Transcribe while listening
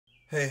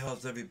Hey,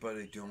 how's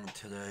everybody doing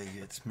today?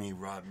 It's me,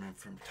 Rodman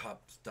from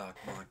Top Stock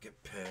Market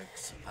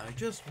Picks. I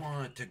just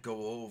wanted to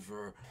go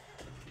over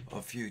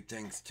a few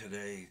things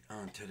today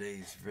on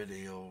today's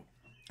video,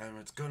 and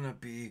it's gonna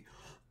be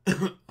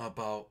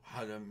about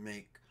how to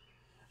make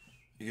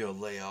your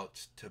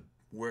layouts to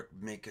work,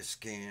 make a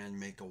scan,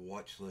 make a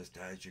watch list,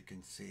 as you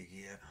can see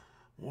here.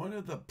 One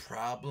of the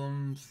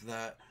problems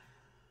that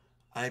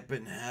I've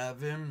been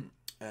having,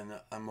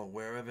 and I'm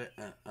aware of it,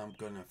 and I'm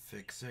gonna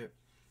fix it.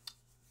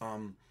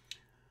 Um,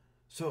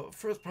 So,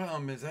 first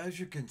problem is, as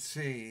you can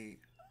see,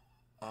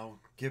 I'll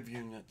give you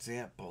an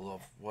example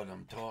of what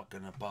I'm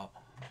talking about.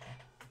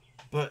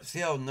 But see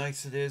how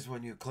nice it is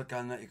when you click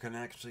on that, you can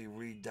actually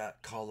read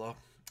that color.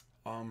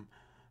 Um,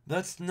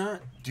 that's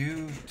not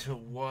due to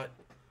what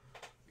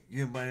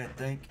you might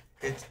think.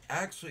 It's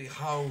actually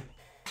how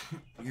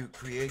you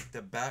create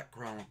the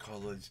background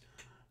colors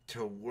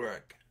to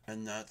work.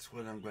 And that's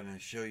what I'm going to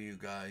show you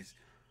guys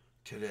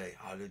today,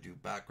 how to do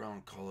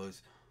background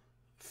colors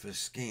for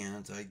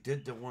scans. I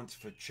did the ones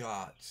for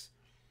charts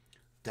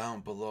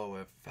down below.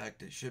 In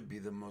fact, it should be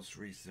the most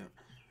recent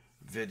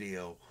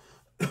video.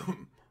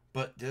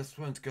 But this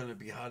one's going to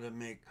be how to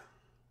make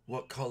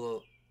what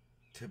color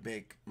to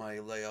make my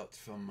layouts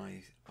from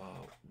my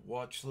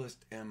watch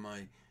list and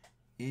my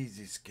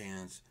easy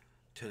scans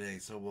today.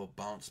 So we'll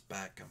bounce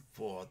back and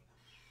forth.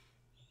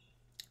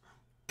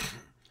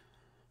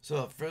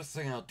 So the first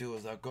thing I'll do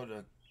is I'll go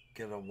to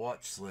get a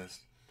watch list.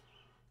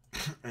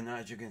 And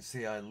as you can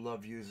see, I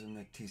love using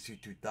the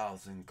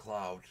TC2000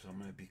 cloud. So I'm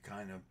going to be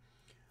kind of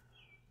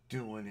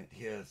doing it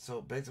here.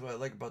 So basically what I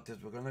like about this,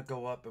 we're going to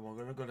go up and we're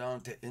going to go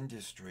down to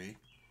industry.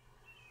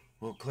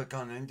 We'll click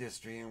on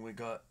industry and we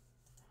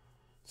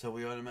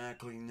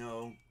automatically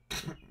know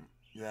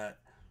that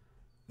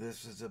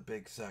this is a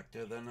big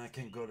sector. Then I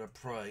can go to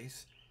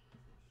price.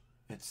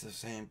 It's the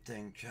same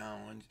thing,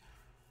 challenge.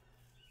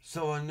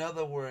 So in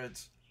other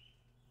words,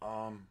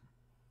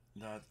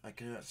 that I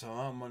can, so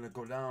I'm going to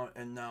go down,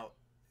 and now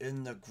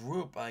in the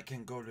group I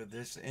can go to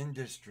this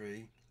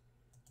industry,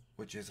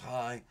 which is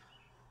high.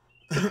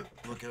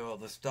 Look at all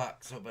the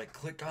stocks. So if I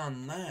click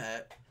on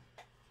that,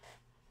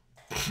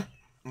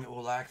 it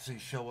will actually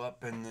show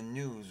up in the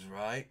news,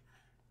 right?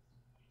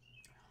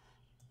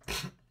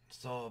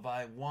 So if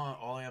I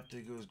want, all I have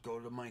to do is go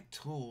to my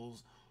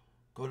tools,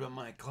 go to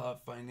my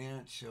cloud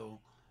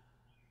financial,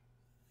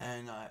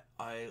 and I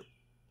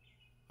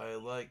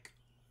like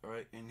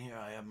right in here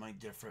I have my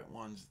different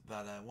ones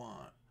that I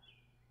want.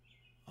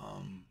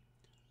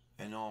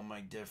 And all my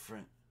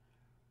different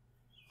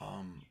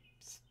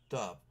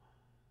stuff.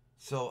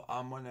 So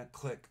I'm gonna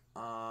click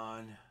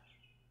on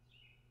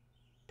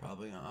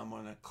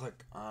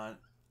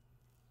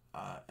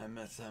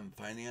MSM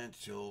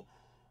Financial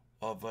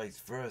or vice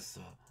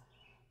versa.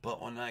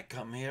 But when I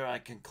come here, I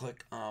can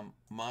click on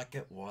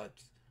Market Watch.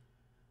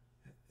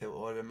 It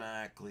will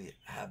automatically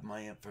have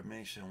my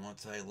information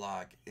once I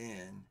log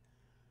in.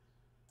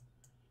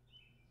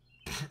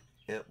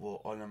 It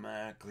will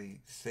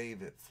automatically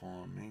save it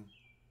for me.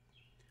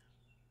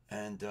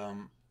 And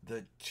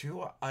the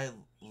two I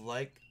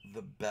like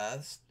the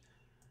best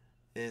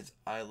is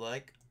I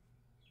like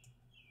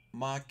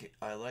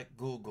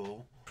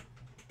Google,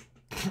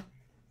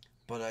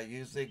 but I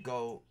usually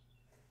go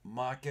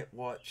Market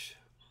Watch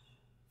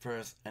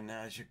first, and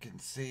as you can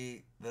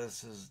see,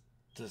 this is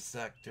the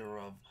sector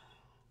of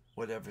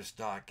whatever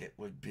stock it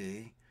would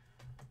be.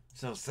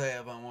 So say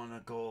if I want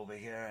to go over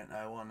here and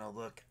I want to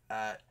look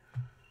at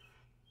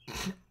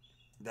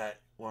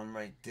that one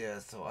right there,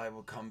 so I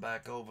will come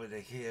back over to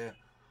here.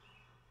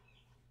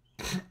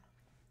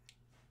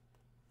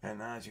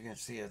 And as you can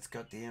see, it's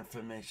got the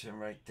information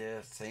right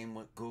there. Same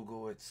with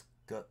Google, it's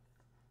got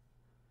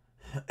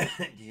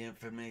the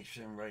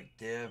information right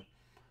there.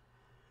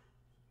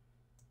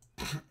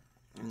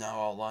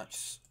 Now I'll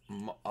launch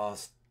a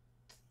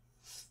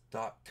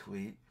stock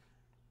tweet.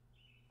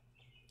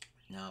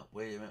 Now,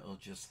 wait a minute, we'll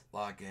just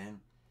log in.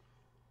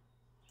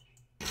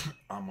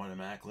 I'm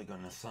automatically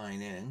going to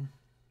sign in.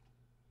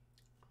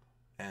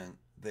 And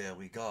there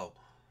we go.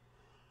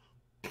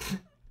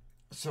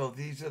 So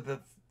these are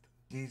the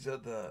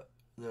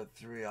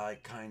three I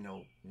kind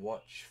of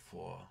watch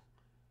for.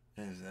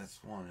 Is this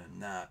one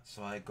and that.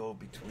 So I go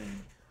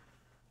between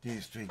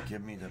these three,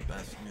 give me the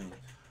best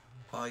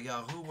news.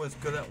 Yahoo was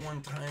good at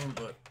one time,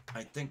 but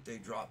I think they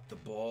dropped the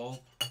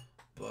ball.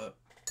 But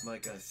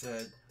like I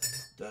said,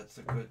 that's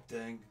a good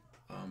thing.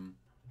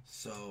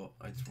 So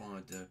I just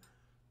wanted to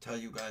tell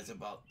you guys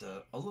about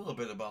a little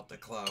bit about the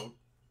cloud.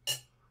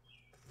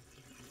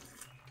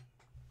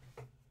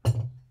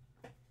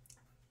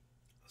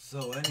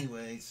 So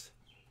anyways,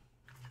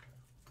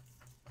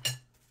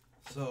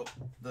 so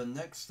the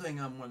next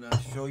thing I'm going to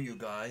show you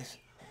guys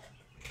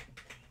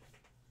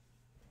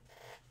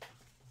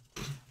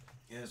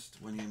is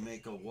when you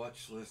make a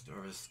watch list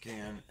or a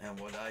scan, and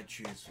what I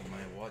choose for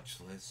my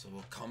watch list. So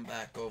we'll come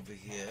back over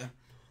here.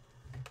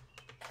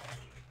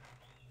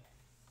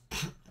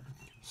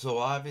 So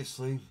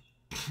obviously,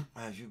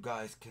 as you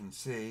guys can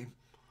see,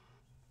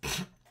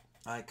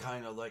 I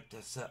kind of like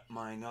to set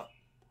mine up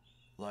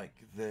like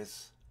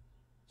this.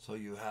 So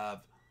you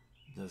have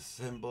the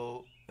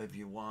symbol if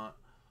you want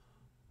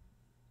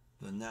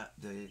the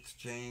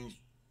exchange,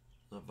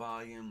 the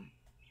volume,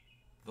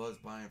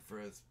 first buying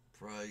first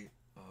price,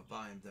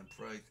 volume then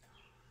price.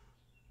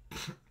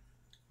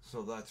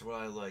 So that's what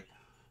I like.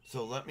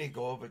 So let me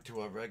go over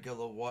to a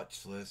regular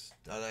watch list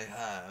that I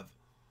have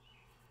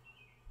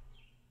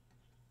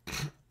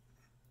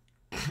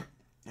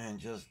and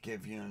just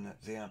give you an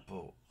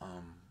example.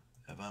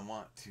 If I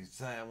want to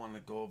say I want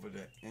to go over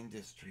to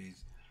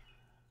industries,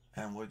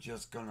 and we're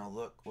just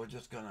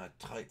gonna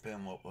type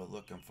in what we're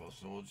looking for.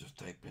 So we'll just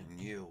type in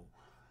U,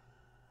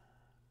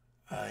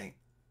 right?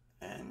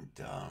 And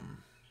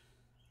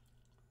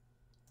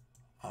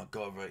I'll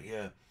go right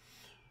here.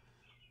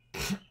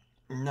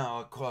 Now,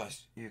 of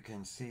course, you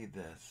can see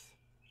this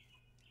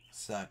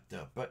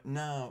sector. But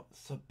now,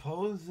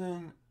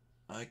 supposing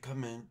I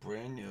come in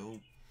brand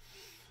new,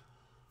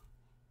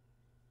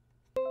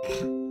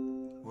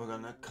 we're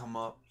gonna come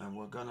up and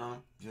we're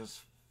gonna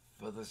just,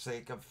 for the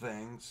sake of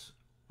things,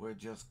 we're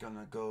just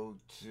gonna go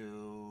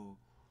to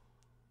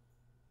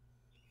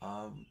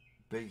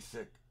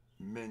basic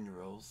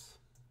minerals.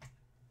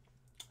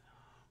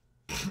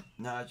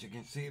 Now, as you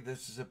can see,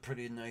 this is a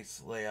pretty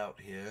nice layout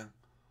here.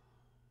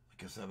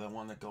 Like I said, I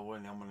want to go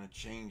in, I'm going to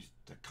change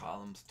the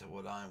columns to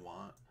what I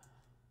want.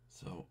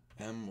 So,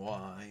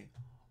 MY,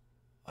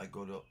 I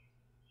go to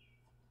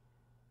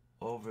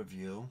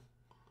Overview,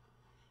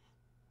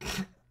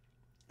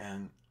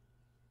 and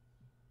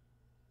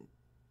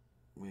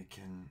we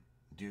can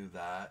do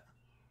that.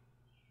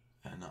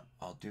 And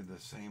I'll do the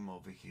same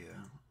over here.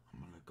 I'm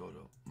going to go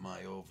to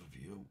My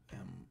Overview,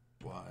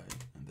 MY,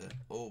 and then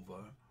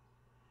Over.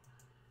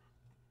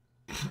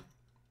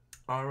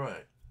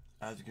 Alright,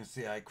 as you can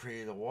see, I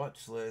create a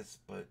watch list,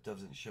 but it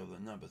doesn't show the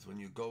numbers. When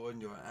you go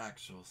into an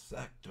actual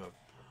sector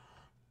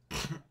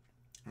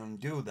and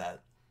do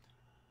that,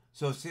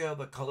 so see how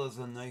the colors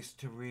are nice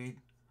to read?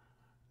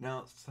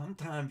 Now,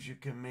 sometimes you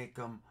can make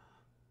them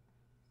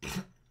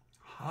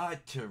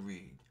hard to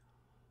read.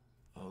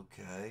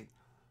 Okay,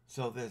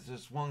 so there's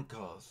this one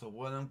color. So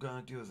what I'm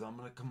going to do is I'm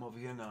going to come over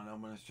here now and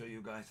I'm going to show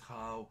you guys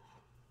how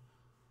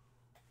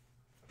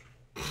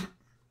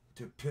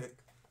to pick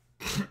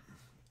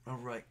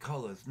right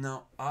colors.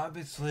 Now,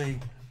 obviously,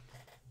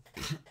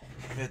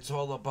 it's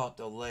all about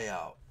the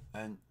layout,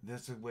 and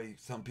this is where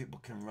some people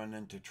can run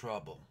into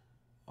trouble.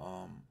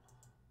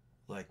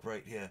 Like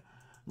right here.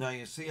 Now,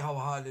 you see how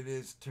hard it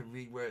is to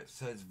read where it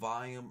says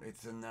volume?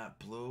 It's in that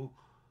blue.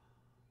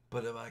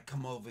 But if I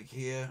come over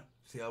here,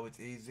 see how it's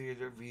easier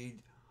to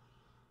read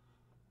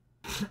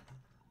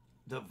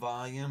the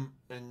volume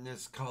in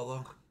this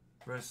color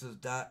versus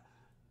that?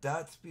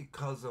 That's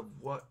because of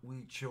what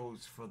we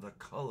chose for the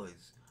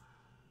colors.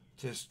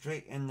 To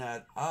straighten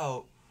that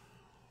out,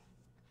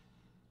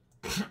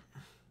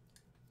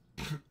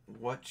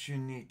 what you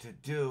need to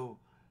do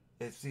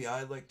is, see,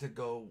 I like to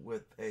go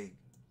with a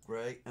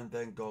gray and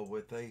then go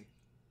with a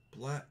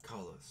black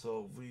color.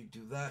 So if we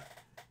do that,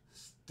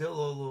 still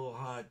a little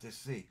hard to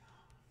see.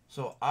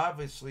 So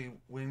obviously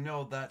we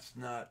know that's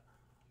not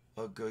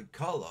a good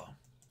color.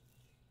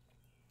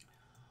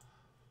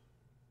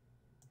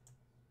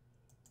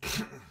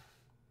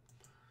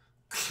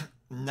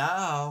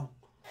 Now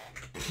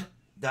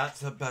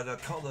that's a better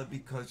color,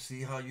 because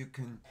see how you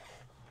can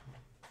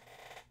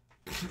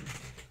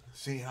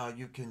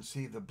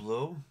see the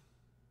blue?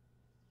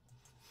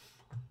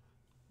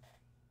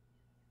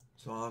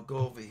 So I'll go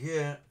over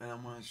here and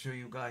I'm going to show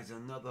you guys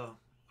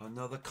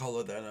another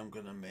color that I'm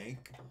going to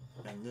make.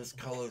 And this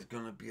color is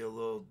going to be a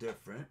little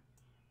different.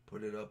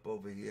 Put it up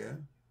over here.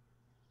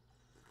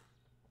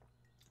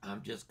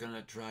 I'm just going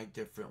to try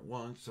different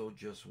ones, so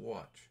just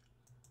watch.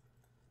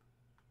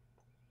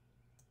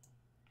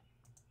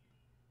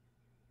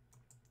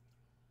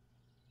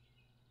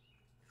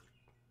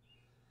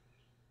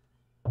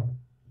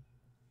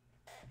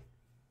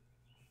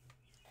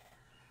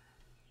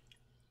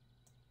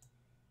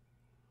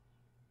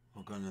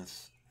 We're going to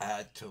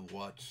add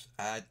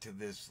to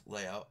this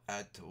layout,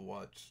 add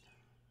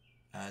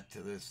to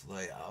this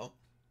layout.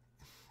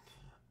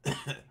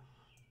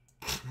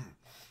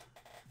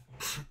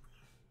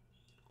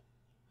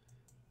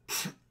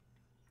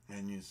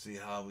 And you see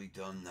how we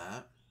done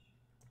that.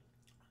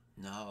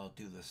 Now I'll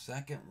do the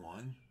second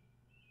one.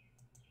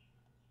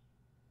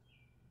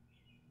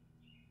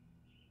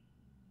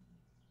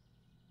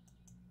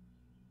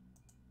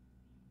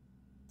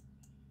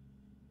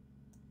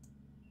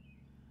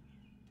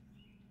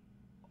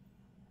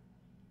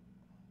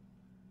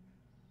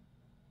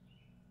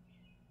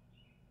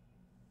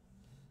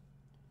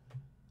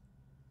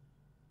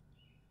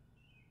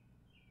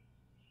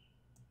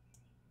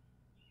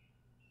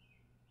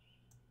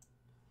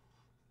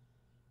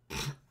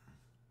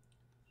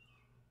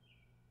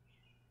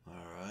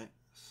 Alright,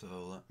 so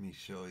let me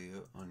show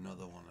you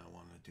another one. I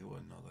want to do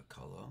another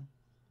color.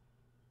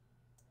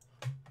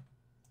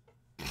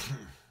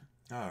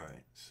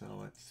 Alright, so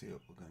let's see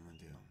what we're going to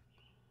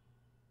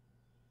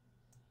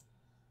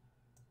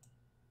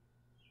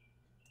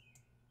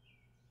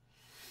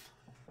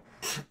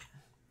do.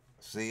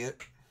 See it?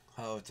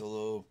 How it's a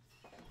little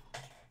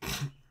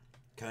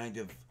kind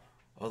of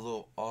a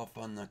little off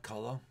on the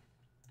color.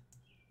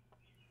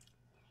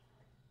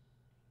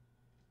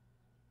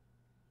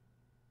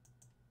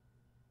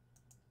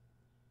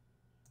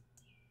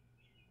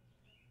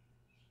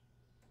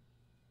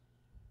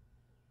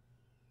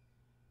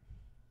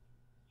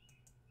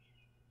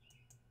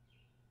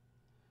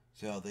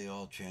 See how they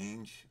all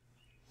change?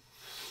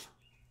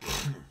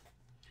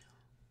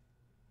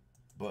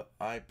 But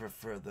I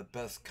prefer, the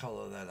best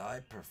color that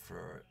I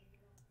prefer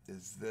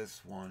is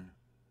this one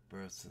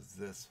versus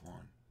this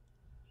one.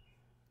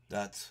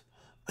 That's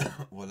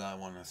what I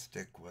want to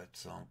stick with.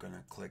 So I'm going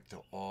to click to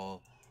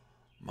all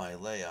my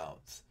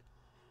layouts.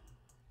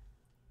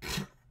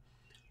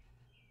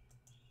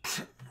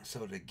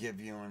 So to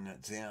give you an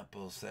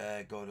example, say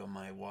I go to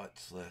my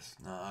watch list.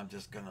 Now I'm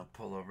just going to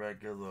pull a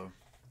regular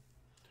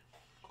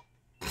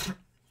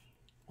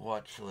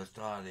watch list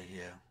out of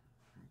here.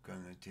 I'm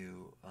going to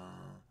do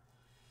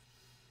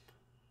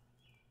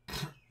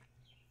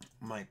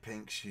my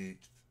pink sheet.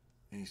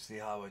 You see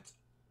how it's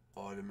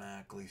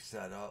automatically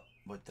set up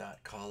with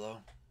that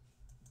color?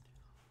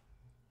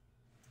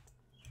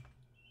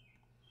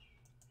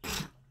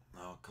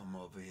 I'll come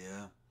over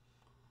here.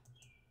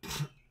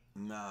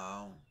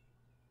 Now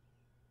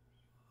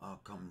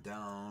I'll come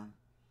down.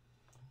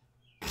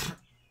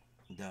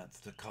 That's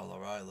the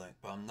color I like,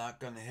 but I'm not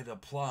going to hit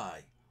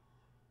apply.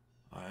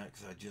 Alright,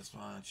 because I just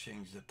want to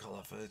change the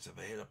color for this. If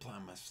I hit apply,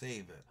 I'm going to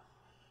save it.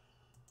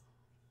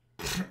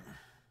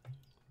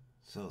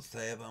 So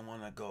say if I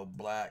want to go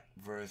black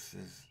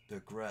versus the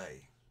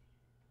gray,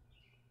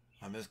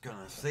 I'm just going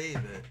to save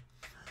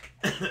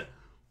it.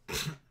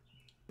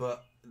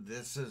 But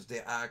this is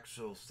the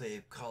actual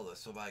saved color.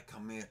 So if I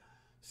come here,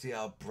 see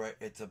how bright,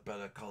 it's a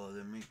better color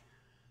than me.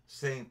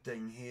 Same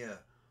thing here.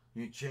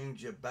 You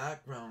change your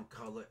background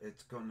color,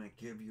 it's going to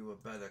give you a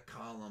better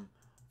column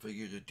for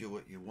you to do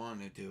what you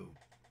want to do.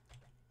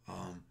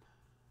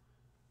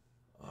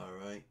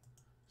 Alright.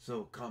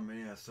 So come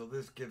here. So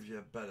this gives you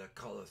a better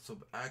color. So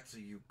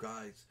actually you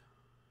guys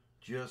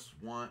just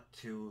want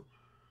to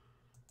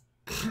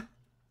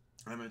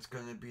it's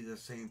going to be the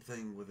same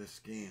thing with a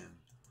scan.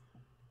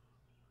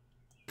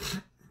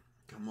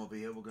 Come over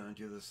here, we're going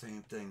to do the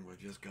same thing. We're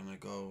just going to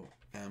go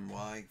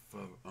NY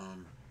for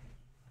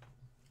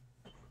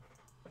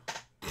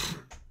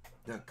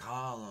the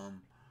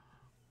column.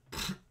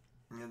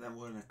 And then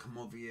we're going to come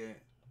over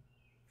here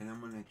and I'm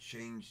going to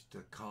change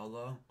the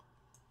color.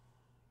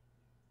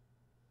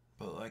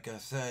 But like I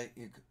said,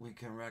 we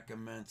can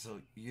recommend,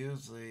 so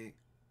usually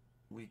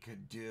we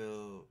could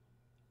do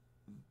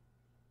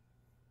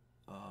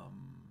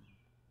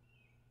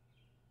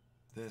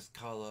this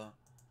color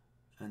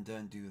and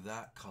then do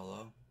that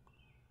color.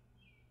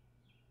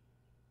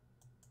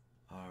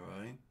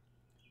 Alright.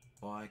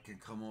 Or I can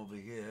come over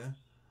here,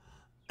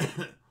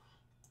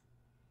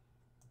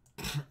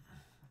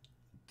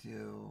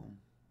 do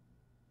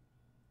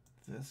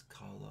this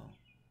color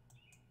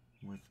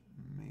with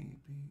maybe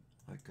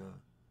like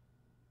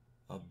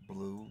a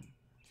blue,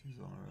 which is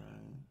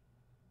alright.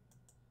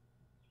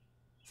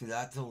 See,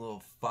 that's a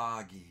little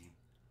foggy,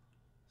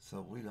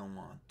 so we don't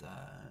want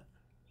that.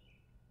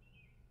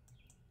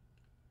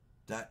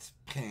 That's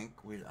pink.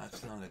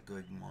 That's not a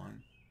good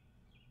one.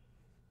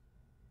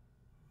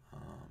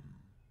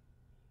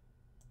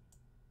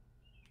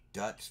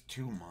 That's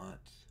too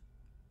much.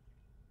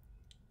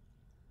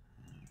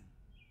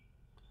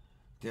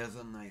 There's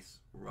a nice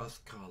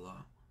rust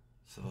color,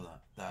 so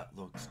that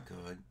looks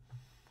good.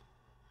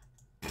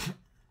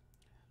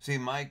 See,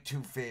 my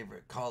two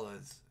favorite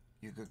colors,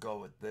 you could go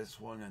with this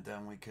one and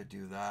then we could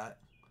do that.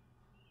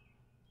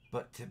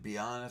 But to be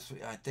honest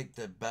with you, I think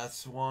the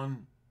best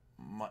one,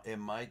 in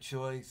my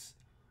choice,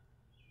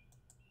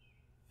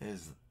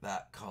 is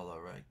that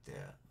color right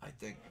there. I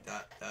think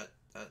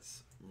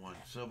that's one.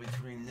 So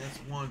between this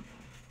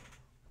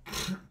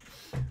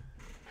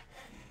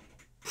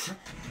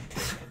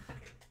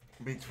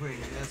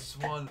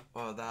one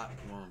or that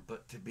one,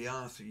 but to be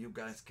honest with you, you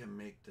guys can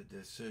make the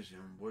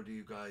decision. What do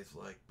you guys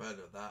like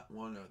better, that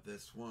one or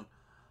this one?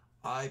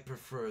 I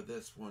prefer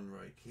this one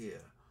right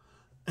here.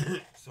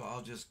 So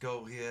I'll just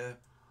go here,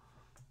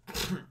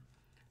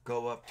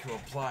 go up to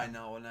apply.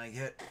 Now when I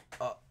hit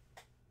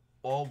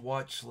all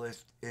watch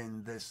list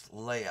in this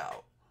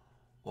layout,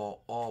 or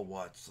all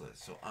watch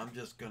list, so I'm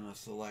just gonna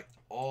select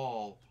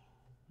all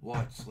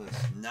watch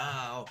list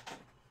now.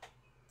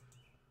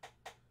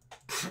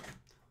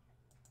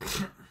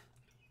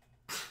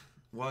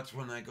 Watch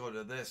when I go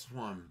to this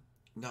one.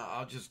 Now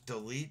I'll just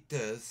delete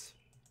this.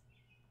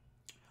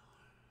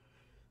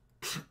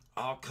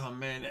 I'll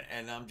come in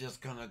and I'm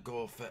just gonna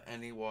go for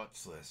any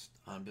watch list.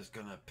 I'm just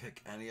gonna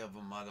pick any of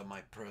them out of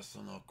my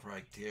personal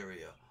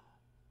criteria.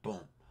 Boom.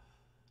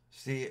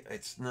 See,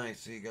 it's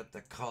nice. So you got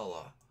the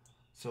color.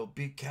 So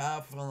be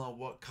careful on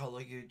what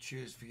color you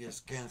choose for your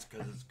skins,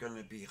 because it's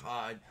gonna be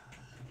hard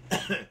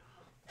to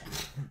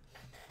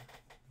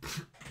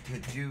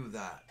do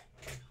that.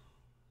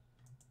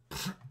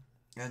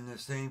 And the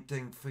same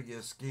thing for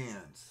your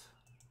scans.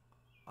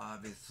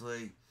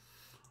 Obviously,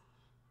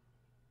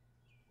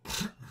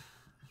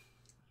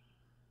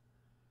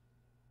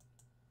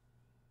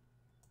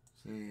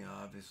 See,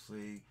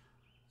 obviously,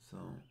 so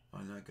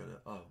I'm not gonna,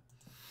 oh.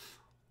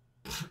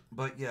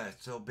 But yeah,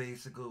 so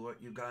basically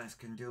what you guys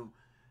can do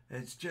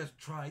is just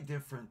try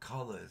different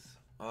colors.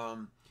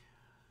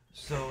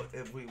 So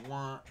if we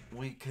want,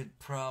 we could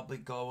probably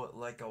go with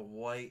like a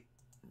white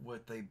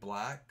with a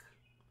black.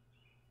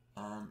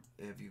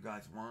 If you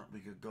guys want, we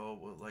could go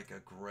with like a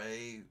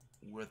gray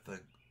with a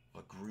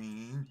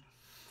green.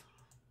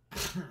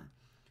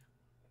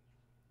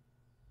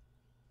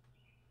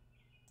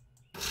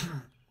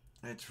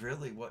 It's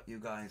really what you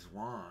guys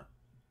want.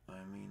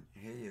 I mean,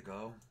 here you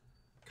go.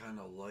 Kind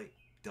of light,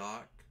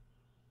 dark.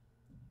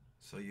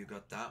 So you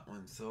got that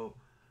one. So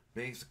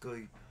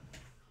basically,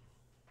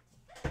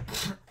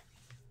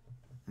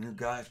 you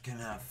guys can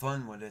have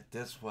fun with it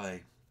this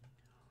way.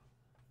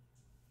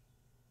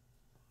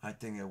 I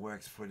think it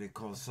works pretty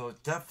cool. So it's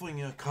definitely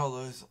your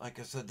colors. Like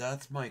I said,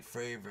 that's my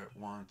favorite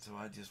one. So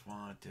I just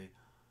wanted to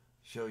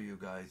show you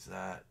guys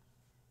that.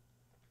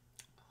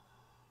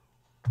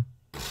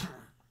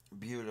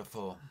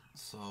 Beautiful.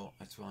 So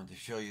I just wanted to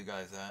show you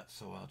guys that.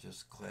 So I'll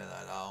just clear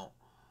that out.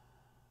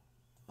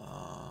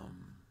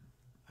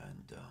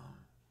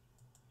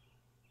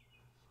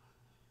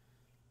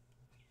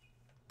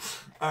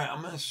 Alright,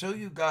 I'm going to show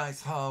you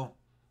guys how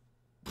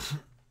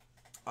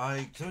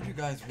I told you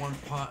guys one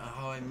part of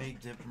how I made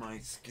my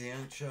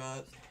scan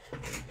shots.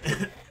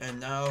 And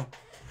now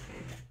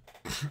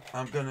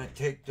I'm going to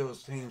take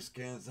those same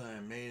scans that I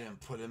made and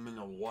put them in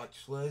a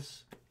watch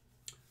list.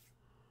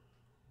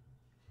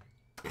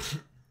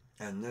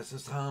 And this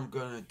is how I'm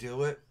going to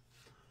do it.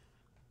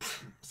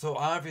 So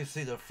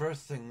obviously the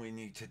first thing we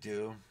need to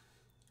do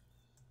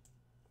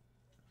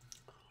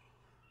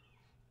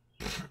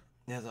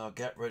is I'll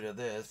get rid of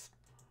this.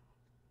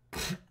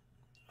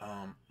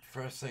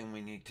 First thing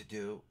we need to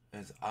do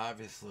is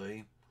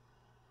obviously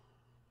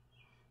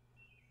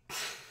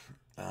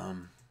I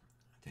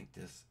think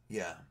this,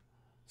 yeah.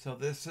 So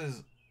this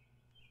is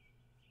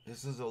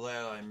a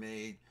layer I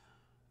made.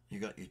 You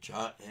got your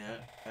chart here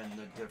and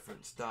the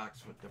different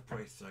stocks with the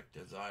price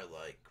sectors I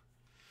like.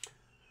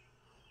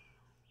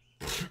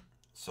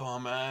 So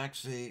I'm gonna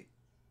actually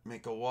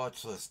make a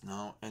watch list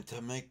now, and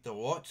to make the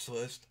watch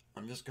list,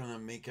 I'm just gonna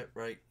make it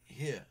right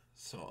here.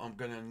 So I'm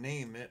gonna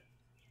name it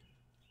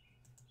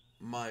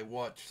my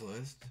watch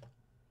list.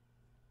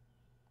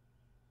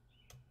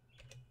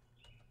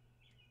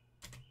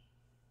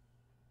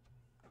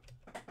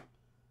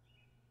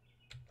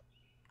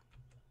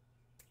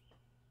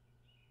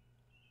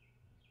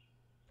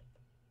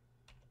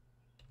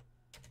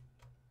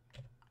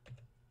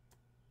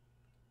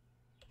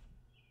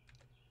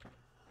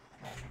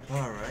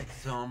 Alright,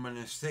 so I'm going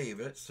to save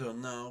it. So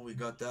now we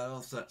got that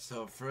all set.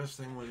 So first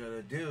thing we're going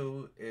to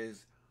do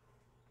is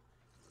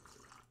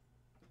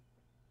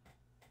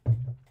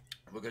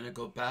we're going to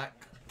go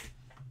back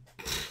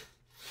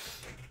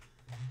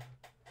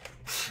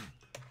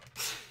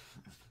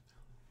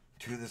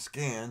to the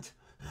scans.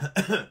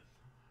 I'm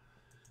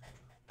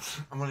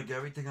going to get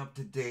everything up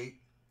to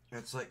date.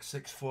 It's like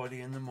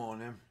 6:40 in the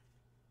morning.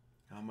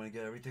 I'm going to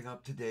get everything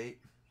up to date.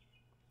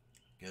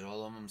 Get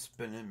all of them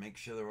spinning. Make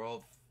sure they're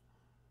all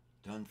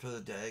done for the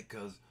day,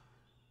 because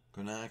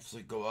I'm gonna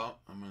actually go out.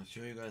 I'm gonna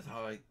show you guys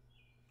how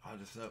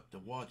to set up the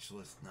watch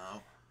list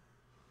now.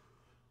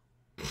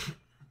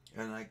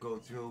 And I go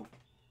through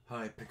how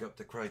I pick up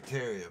the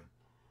criteria.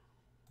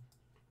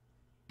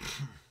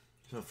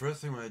 So the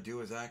first thing I'm gonna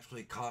do is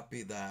actually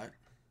copy that.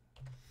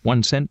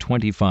 1 cent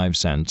 25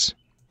 cents.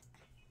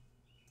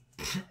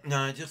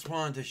 Now I just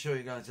wanted to show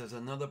you guys there's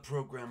another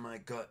program I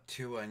got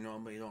too. I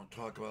normally don't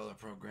talk about other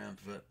programs,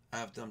 but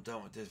after I'm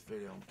done with this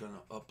video, I'm gonna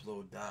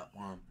upload that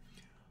one.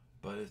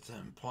 But it's an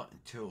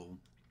important tool.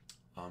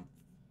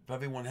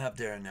 Everyone have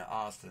there in their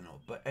arsenal.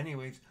 But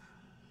anyways,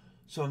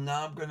 so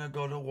now I'm gonna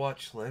go to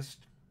watch list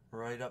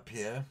right up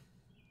here.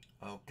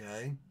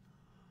 Okay.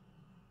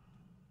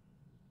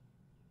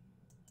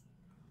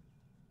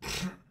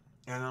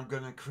 And I'm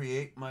gonna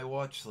create my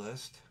watch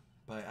list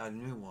by add a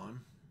new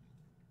one.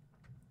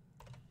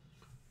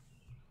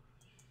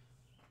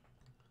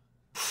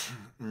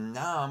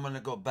 Now I'm gonna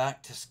go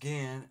back to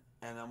scan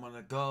and I'm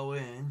gonna go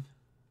in,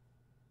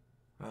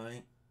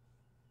 right?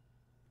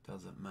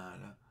 Doesn't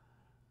matter.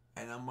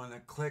 And I'm going to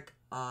click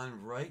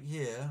on right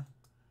here.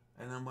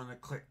 And I'm going to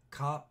click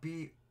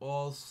copy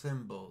all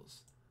symbols.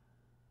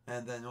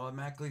 And then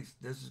automatically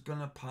this is going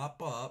to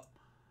pop up.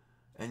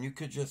 And you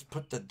could just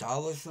put the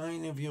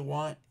 $sign if you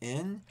want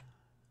in.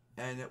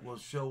 And it will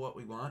show what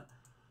we want.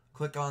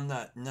 Click on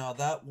that. Now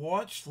that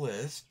watch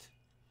list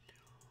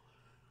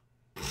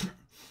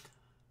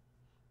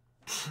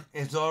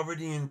is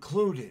already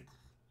included.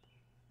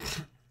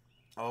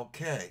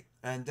 Okay.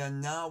 And then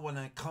now when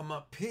I come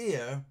up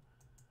here,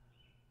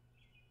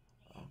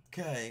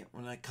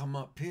 when I come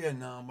up here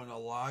now, I'm going to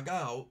log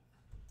out.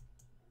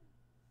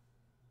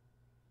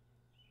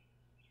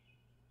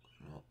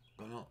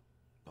 Gonna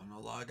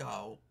log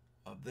out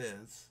of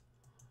this.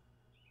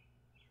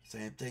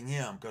 Same thing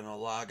here. I'm going to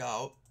log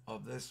out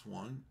of this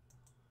one.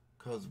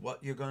 Because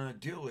what you're going to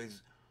do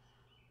is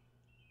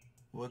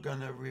we're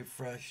going to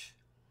refresh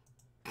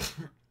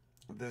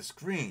the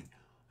screen.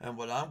 And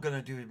what I'm going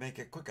to do to make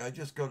it quick, I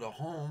just go to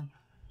home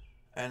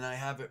and I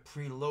have it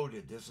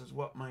preloaded.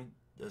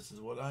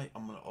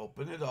 I'm going to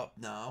open it up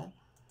now.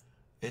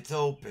 It's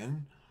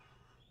open.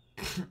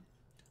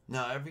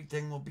 Now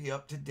everything will be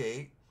up to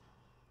date.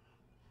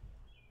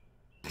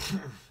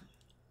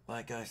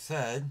 Like I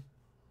said,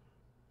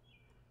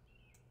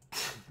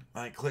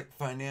 I click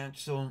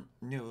financial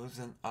news,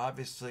 and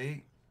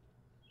obviously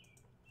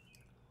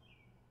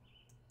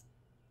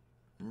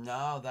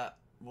now that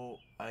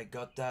I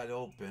got that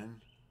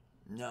open,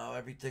 now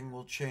everything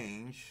will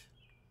change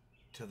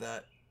to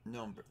that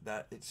number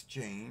that it's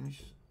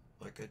changed,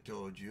 like I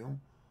told you.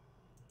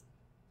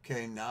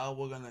 Okay, now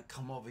we're gonna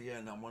come over here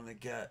and I want to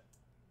get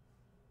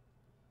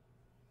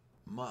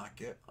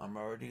market. I'm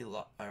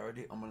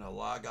gonna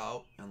log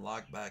out and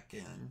log back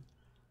in.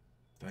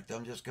 In fact,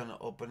 I'm just gonna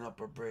open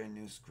up a brand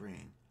new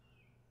screen.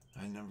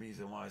 And the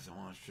reason why is I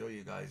want to show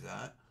you guys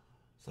that.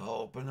 So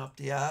I'll open up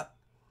the app,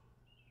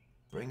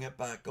 bring it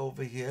back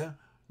over here.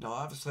 Now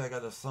obviously I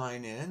gotta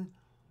sign in.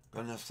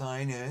 Gonna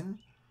sign in.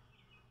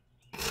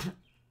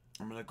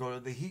 I'm gonna go to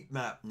the heat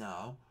map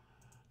now.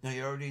 Now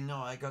you already know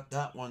I got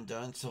that one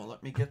done, so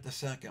let me get the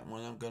second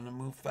one. I'm gonna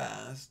move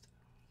fast.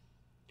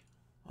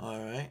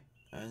 Alright,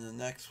 and the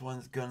next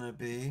one's gonna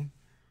be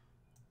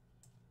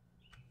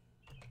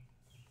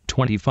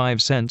 25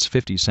 cents,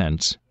 50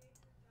 cents.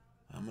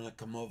 I'm gonna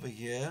come over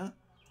here.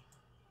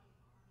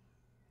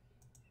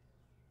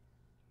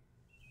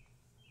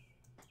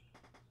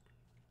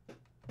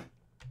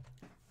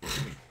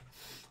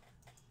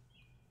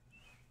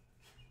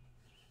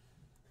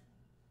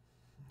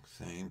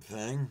 Same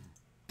thing.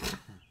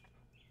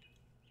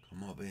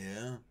 Come over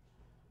here.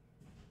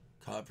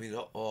 Copy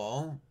to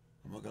all.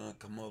 And we're gonna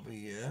come over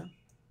here.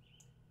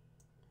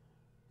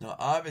 Now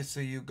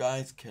obviously you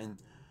guys can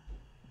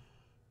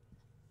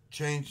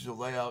change the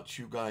layouts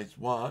you guys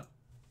want.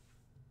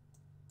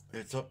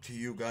 It's up to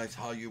you guys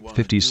how you want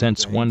to 50 do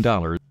cents, things.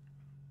 $1.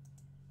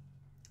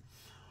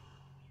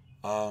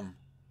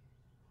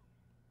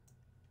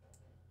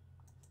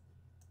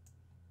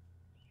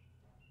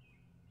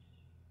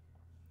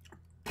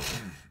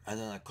 And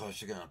then of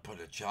course you're gonna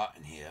put a chart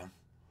in here,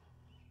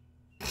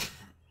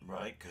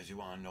 right? Because you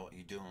want to know what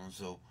you're doing.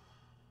 So,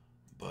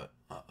 but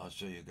I'll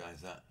show you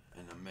guys that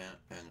in a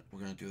minute, and we're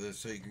gonna do this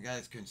so you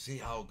guys can see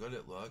how good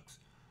it looks.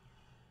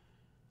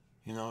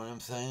 You know what I'm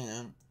saying?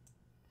 And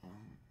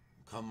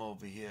come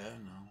over here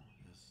now.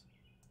 Just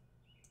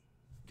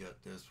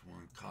get this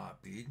one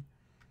copied.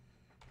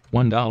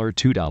 $1,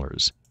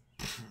 $2.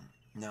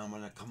 Now I'm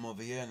gonna come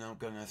over here and I'm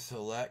gonna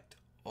select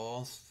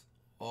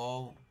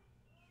all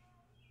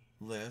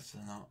lists,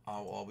 and I'll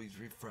always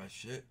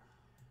refresh it.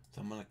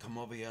 So I'm gonna come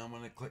over here. I'm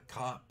gonna click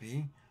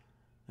copy,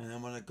 and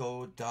I'm gonna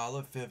go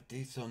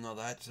 $1.50. So now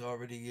that's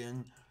already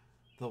in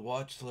the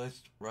watch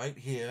list right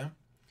here.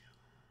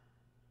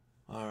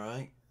 All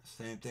right,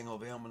 same thing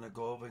over here. I'm gonna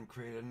go over and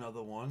create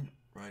another one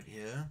right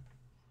here.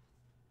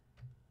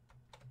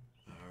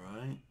 All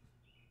right.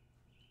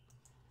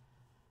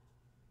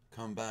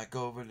 Come back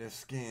over to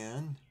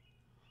scan.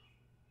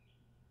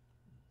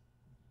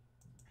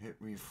 Hit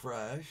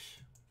refresh.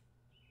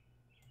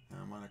 And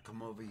I'm going to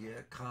come over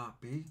here,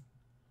 copy.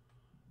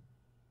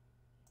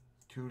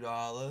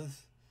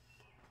 $2.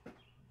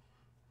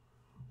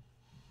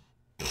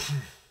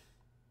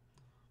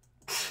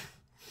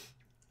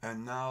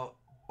 And now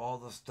all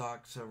the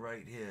stocks are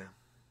right here.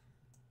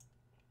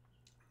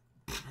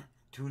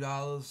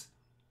 $2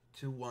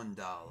 to $1.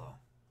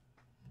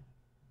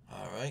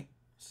 All right.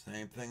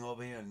 Same thing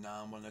over here.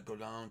 Now I'm going to go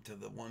down to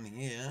the one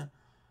here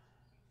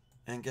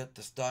and get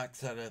the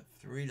stocks at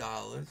 $3.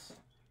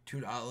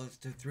 $2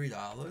 to $3.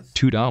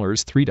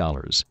 $2,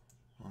 $3.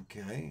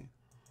 Okay.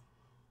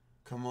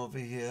 Come over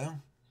here.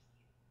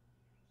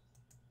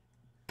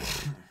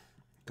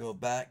 Go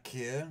back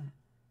here.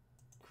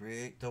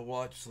 Create the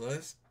watch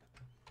list.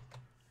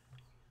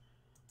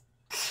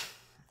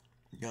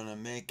 Gonna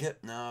make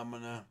it. Now I'm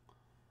gonna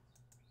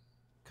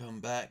come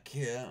back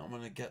here. I'm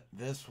gonna get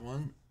this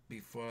one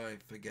before I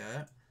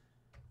forget.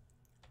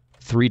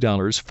 $3,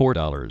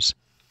 $4.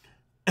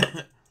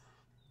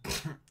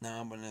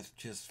 Now I'm gonna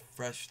just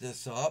fresh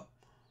this up.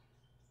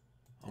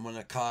 I'm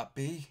gonna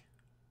copy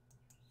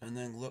and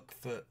then look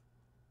for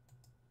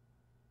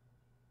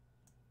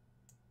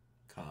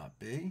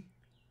copy.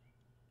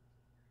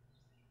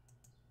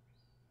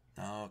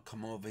 Now I'll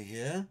come over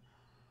here.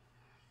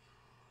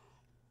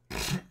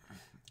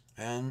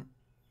 And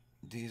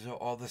these are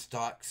all the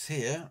stocks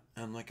here.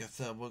 And like I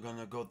said, we're going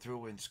to go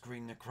through and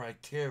screen the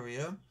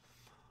criteria.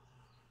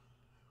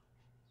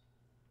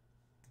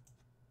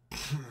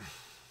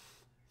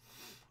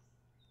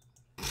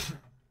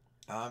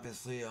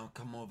 Obviously, I'll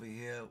come over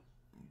here.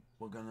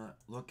 We're going to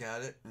look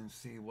at it and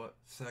see what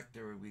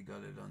sector we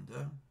got it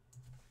under.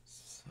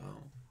 So,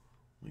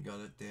 we got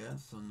it there,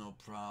 so no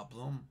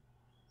problem.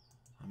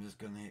 I'm just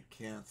going to hit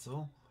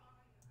cancel.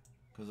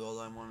 Because all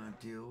I want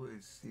to do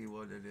is see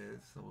what it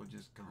is. So we'll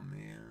just come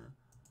here,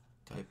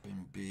 type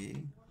in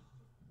B,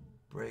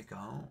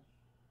 breakout.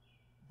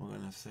 We're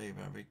going to save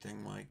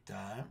everything like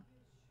that.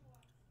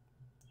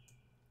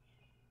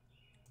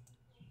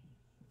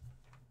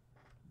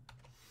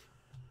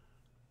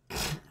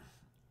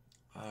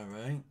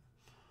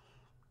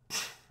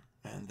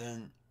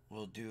 then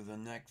we'll do the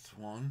next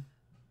one.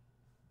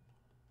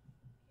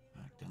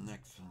 In fact, the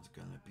next one's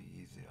gonna be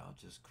easy. I'll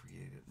just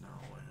create it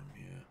now while I'm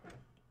here,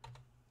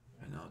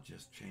 and I'll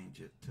just change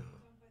it to.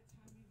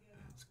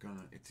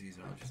 It's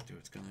easy. I'll just do.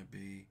 It's gonna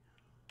be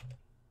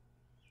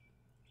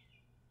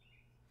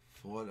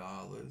 $4,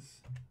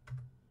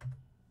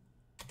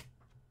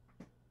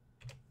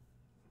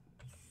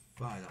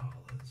 $5.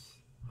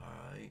 All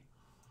right.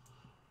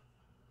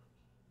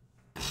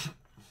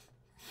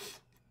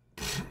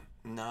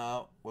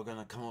 Now we're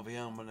gonna come over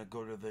here. I'm gonna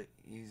go to the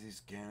easy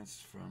scans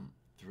from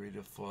 3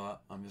 to 4.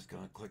 I'm just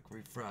gonna click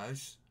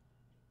refresh.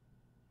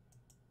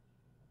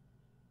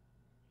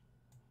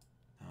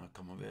 Now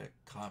come over here,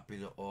 copy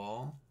to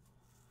all.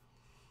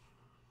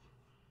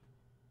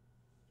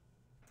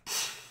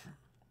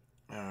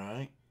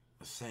 Alright,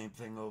 the same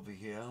thing over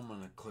here. I'm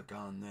gonna click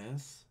on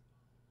this.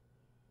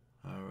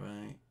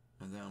 Alright,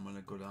 and then I'm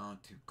gonna go down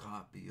to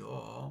copy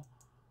all,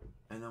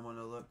 and I'm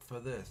gonna look for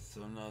this.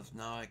 So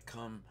now I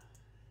come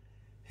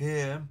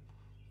here,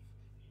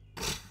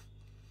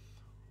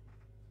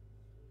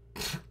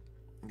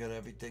 got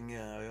everything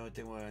here. The only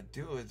thing we're gonna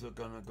do is we're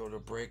gonna go to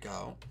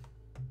breakout.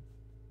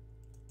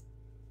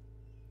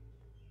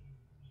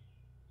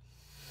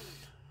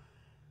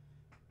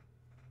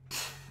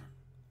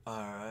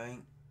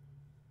 Alright.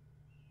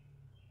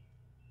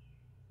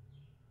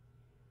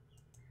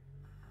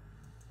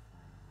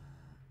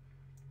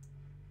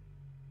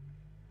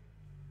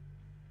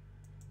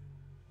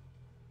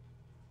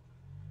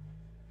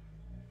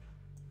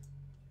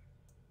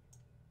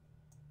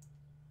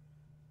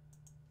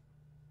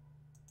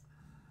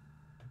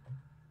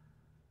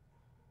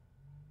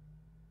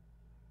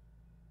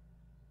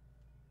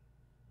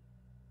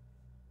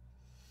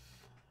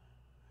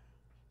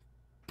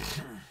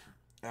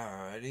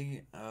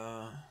 Alrighty,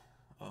 oh,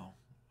 a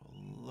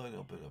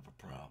little bit of a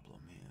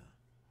problem here.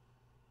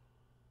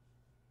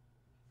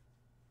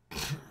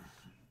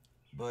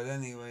 But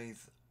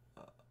anyways,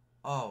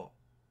 alright,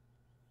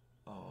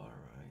 alright.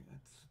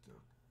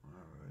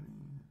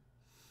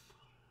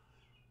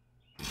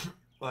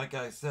 Like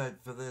I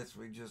said, for this,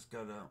 we just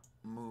gotta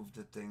move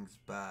the things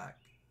back,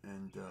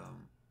 and,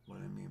 what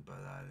I mean by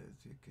that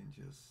is you can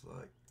just,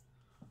 like,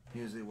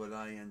 usually what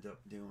I end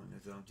up doing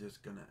is I'm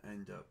just gonna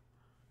end up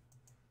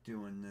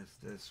doing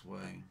this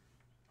way.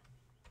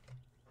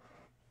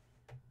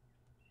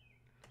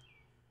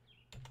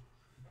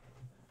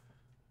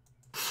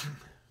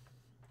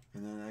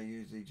 And then I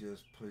usually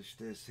just push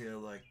this here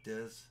like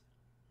this,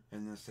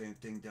 and the same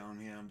thing down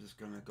here. I'm just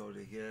gonna go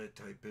to here,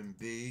 type in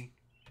B,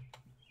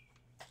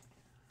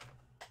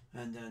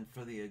 and then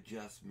for the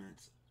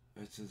adjustments,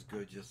 this is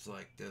good just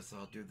like this.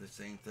 I'll do the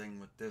same thing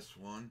with this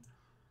one.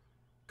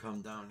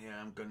 Come down here,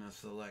 I'm gonna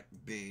select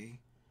B.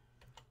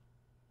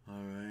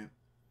 Alright,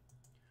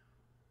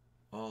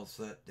 all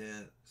set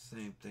there.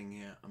 Same thing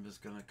here. I'm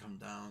just gonna come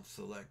down,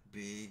 select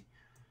B,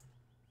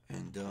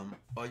 and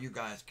or you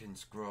guys can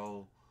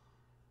scroll.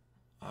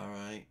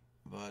 Alright,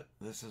 but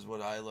this is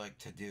what I like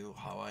to do,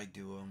 how I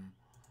do them.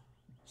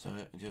 So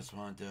I just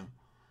want to,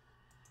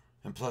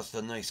 and plus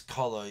the nice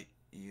color,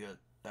 you got,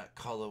 that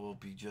color will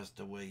be just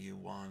the way you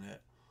want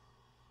it.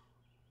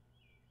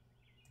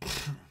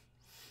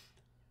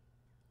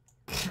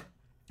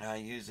 I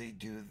usually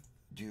do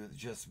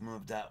just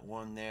move that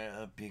one there,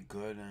 that'd be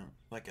good. And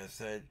like I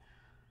said,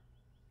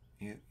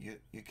 you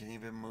can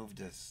even move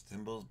the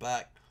symbols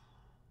back.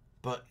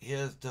 But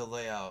here's the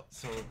layout.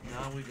 So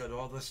now we got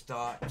all the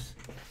stocks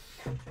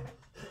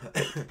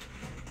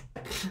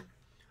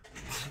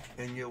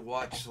in your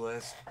watch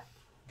list.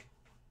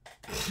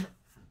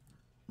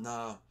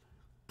 Now,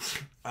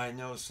 I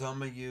know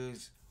some of you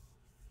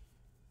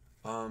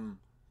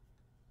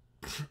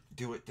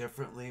do it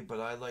differently, but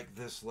I like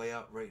this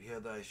layout right here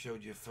that I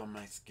showed you from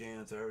my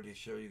scans. I already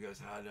showed you guys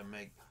how to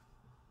make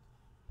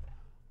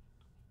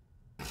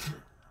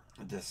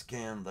the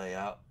scan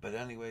layout. But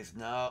anyways,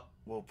 now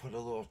we'll put a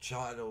little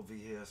chart over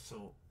here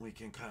so we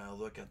can kind of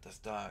look at the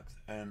stocks.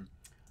 And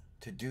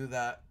to do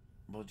that,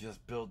 we'll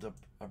just build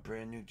a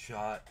brand new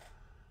chart.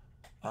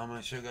 I'm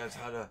going to show you guys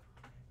how to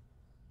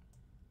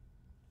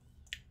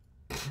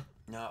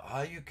now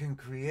how you can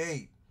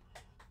create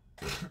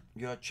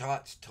your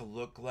charts to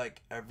look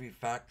like every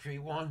factory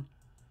one.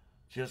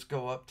 Just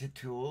go up to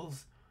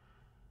tools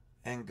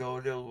and go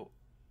to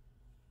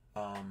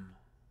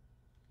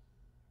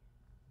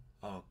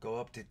go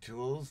up to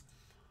tools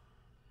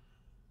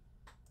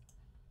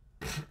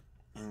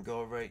and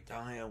go right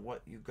down here.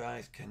 What you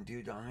guys can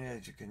do down here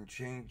is you can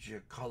change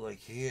your color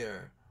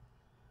here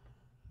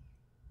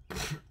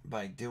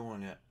by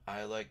doing it.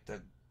 I like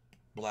the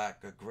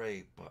black or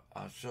gray, but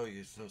I'll show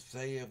you. So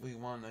say if we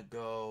want to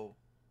go,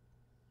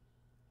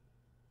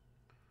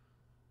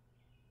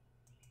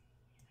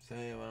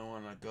 say if I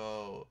want to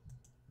go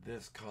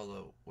this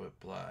color with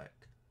black,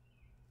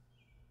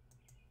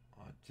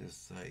 or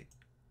just say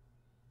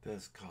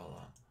this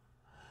color.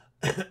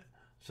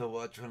 So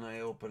watch when I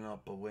open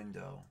up a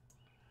window.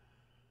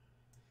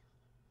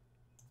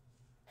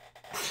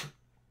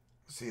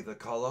 See the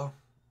color?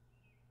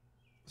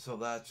 So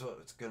that's what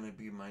it's going to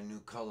be. My new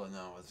color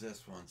now is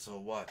this one. So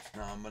watch.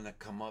 Now I'm going to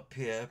come up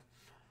here.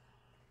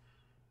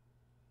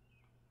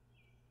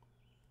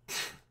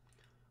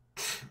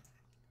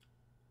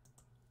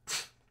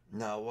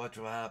 Now watch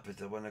what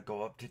happens. I'm going to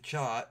go up to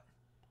chart.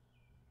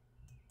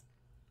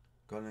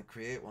 Going to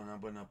create one. I'm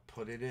going to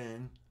put it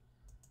in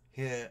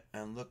here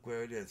and look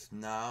where it is.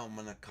 Now I'm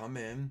going to come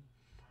in.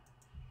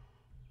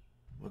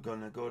 We're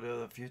going to go to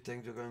a few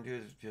things we're going to do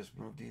is just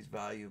move these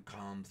value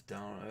columns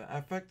down.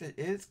 In fact, it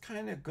is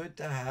kind of good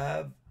to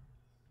have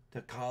the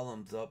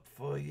columns up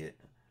for you,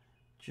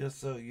 just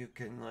so you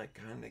can like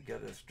kind of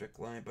get a strict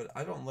line. But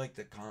I don't like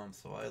the columns,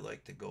 so I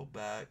like to go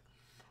back.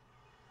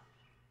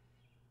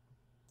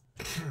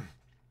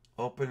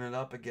 Open it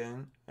up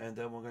again, and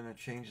then we're going to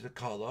change the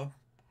color.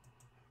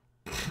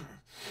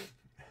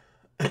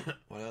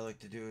 What I like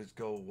to do is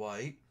go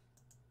white.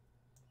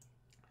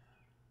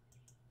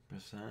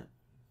 Percent.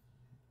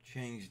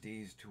 Change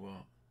these to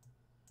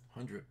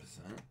 100%.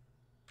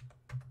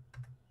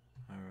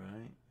 All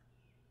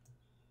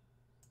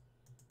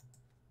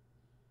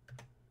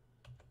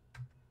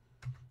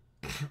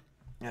right.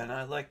 And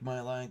I like my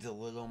lines a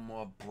little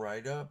more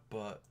brighter,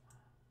 but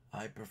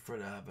I prefer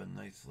to have a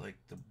nice like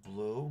the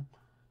blue.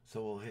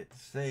 So we'll hit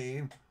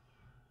save.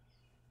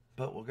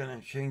 But we're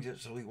going to change it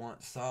so we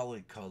want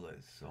solid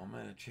colors. So I'm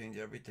going to change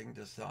everything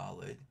to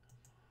solid.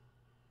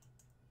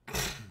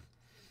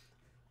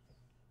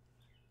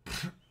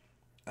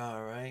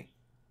 All right.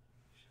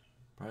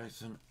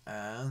 Price and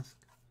ask.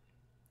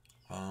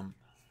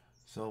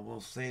 So we'll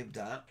save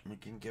that. We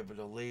can give it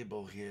a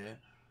label here.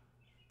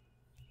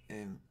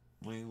 And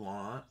we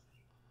want.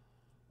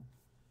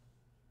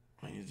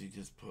 I usually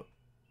just put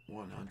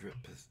 100%.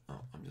 Oh,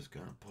 I'm just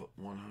going to put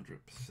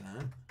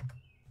 100%.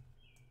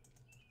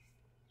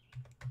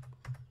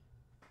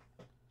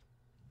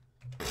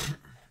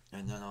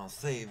 And then I'll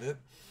save it.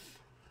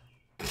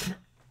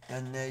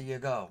 And there you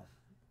go.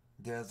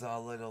 There's our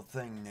little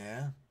thing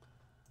there.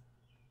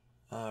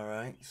 All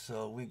right,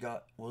 so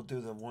we'll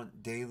do the one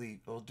daily,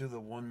 we'll do the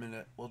 1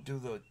 minute, we'll do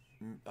the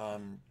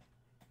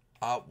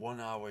 1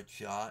 hour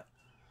shot.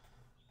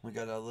 We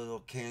got our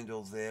little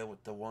candles there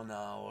with the 1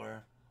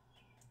 hour.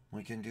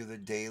 We can do the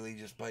daily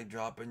just by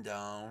dropping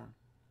down.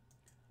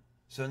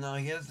 So now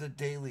here's the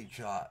daily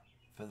chart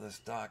for the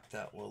stock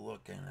that we're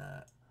looking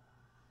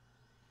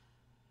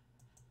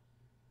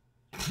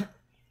at.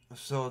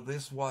 So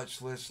this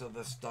watch list of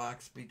the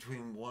stocks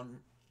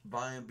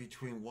buying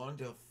between 1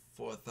 to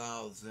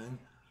 4,000.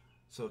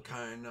 So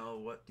kind of know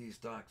what these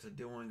stocks are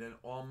doing. Then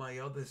all my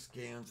other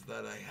scans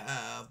that I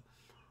have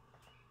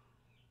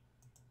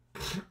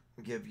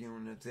give you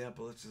an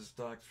example. This is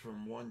stocks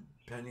from 1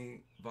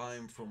 penny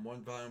volume, from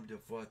 1 volume to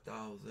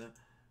 4,000.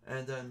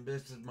 And then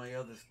this is my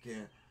other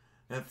scan.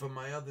 And for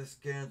my other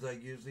scans, I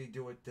usually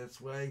do it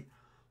this way.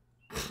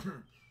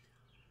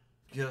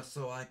 Just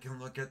so I can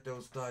look at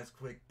those stocks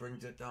quick.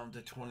 Brings it down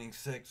to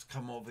 26.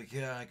 Come over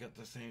here, I got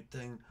the same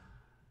thing.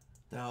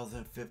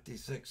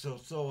 1,056,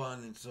 so on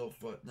and so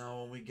forth. Now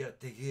when we get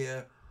to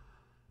here,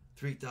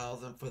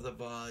 3,000 for the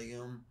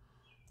volume,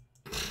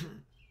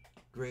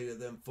 greater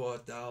than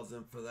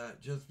 4,000 for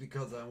that, just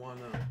because I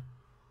want to,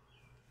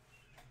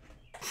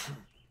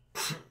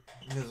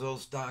 because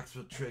those stocks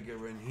will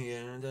trigger in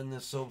here, and then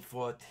there's so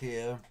forth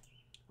here.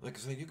 Like I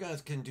said, you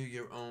guys can do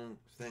your own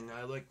thing.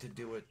 I like to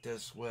do it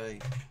this way,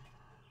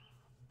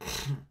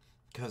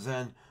 because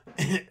then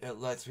it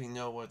lets me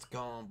know what's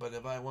going. But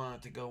if I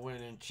wanted to go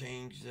in and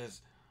change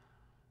this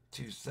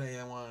to say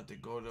I wanted to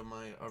go to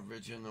my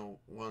original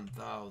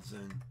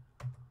 1,000,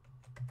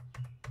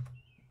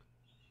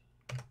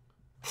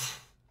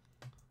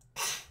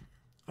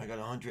 I got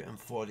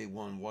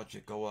 141. Watch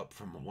it go up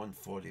from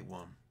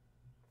 141.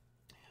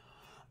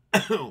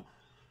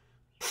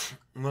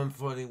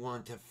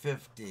 141 to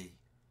 50.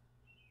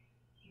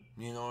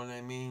 You know what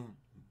I mean?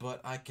 But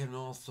I can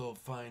also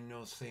find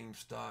those same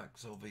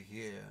stocks over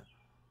here.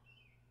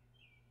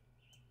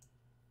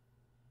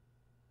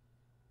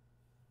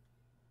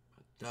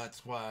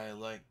 That's why I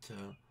like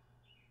to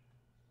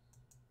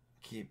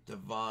keep the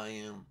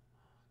volume,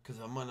 because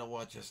I'm going to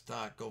watch a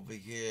stock over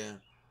here.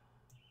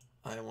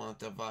 I want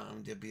the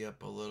volume to be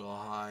up a little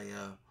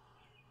higher.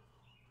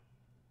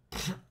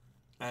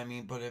 I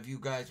mean, but if you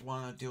guys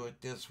want to do it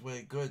this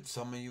way, good.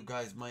 Some of you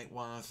guys might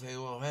want to say,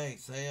 well, hey,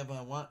 say if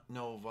I want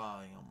no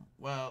volume.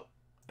 Well,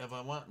 if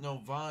I want no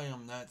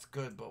volume, that's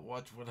good, but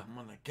watch what I'm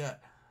going to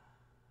get.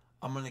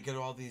 I'm going to get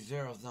all these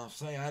zeros. Now,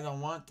 say I don't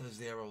want the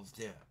zeros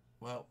there.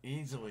 Well,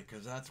 easily,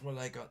 because that's what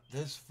I got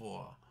this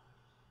for.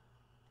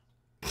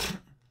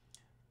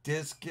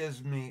 This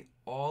gives me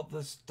all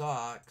the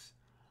stocks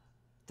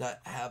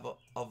that have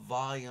a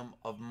volume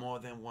of more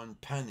than 1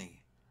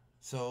 penny.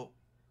 So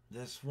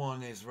this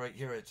one is right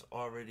here. It's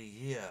already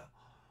here.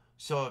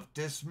 So if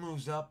this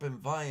moves up in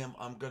volume,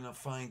 I'm going to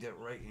find it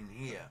right in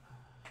here.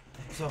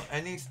 So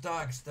any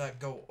stocks that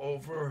go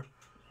over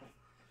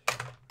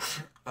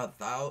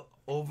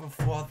over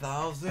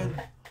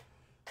 4,000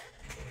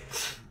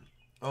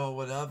 or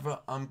whatever,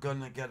 I'm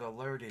going to get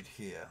alerted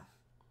here.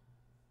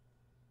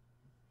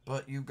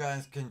 But you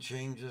guys can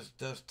change this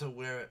just to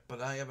where it, but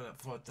I have it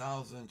at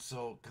 4,000,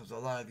 so, because a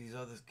lot of these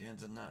other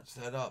scans are not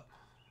set up.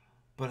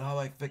 But how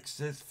I fix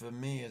this for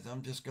me is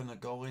I'm just going to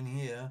go in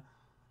here,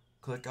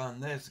 click on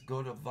this,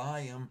 go to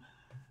volume,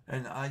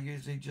 and I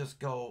usually just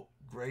go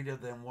greater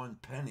than 1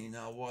 penny.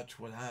 Now watch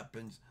what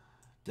happens.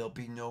 There'll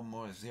be no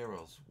more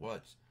zeros.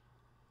 Watch.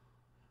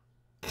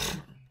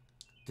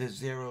 The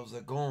zeros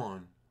are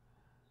gone.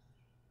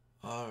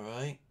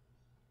 Alright.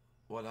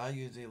 What I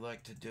usually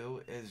like to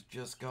do is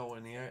just go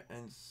in here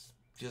and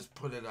just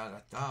put it at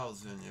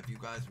 1,000 if you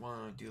guys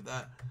want to do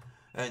that.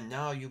 And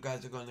now you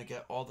guys are going to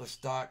get all the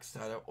stocks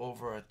that are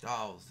over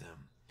 1,000.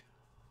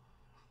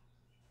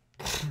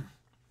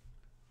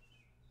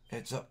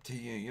 It's up to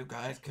you. You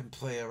guys can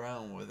play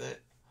around with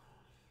it.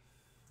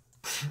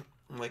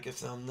 Like I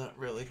said, I'm not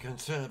really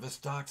concerned. If a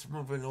stock's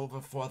moving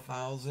over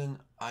 4,000,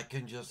 I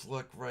can just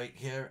look right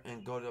here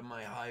and go to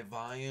my high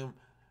volume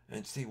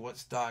and see what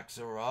stocks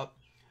are up.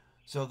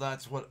 So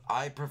that's what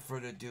I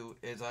prefer to do,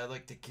 is I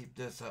like to keep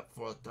this at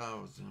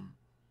 4,000.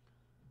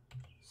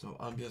 So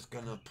I'm just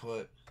going to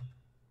put,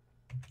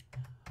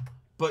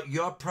 but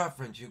your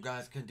preference, you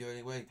guys can do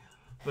anyway.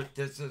 But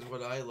this is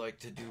what I like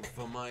to do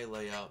for my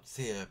layouts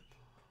here.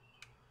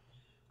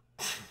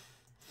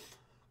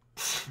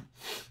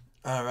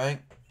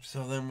 Alright,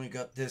 so then we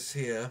got this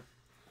here.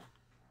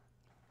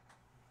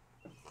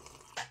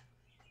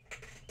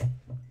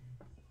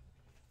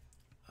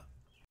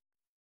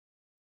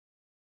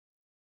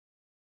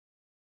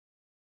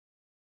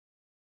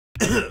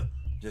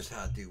 Just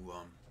had to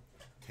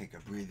take a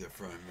breather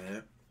for a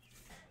minute.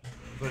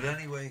 But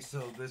anyway,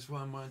 so this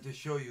one I wanted to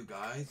show you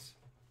guys.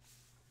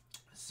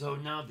 So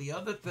now the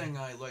other thing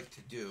I like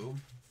to do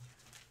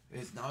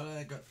is, now that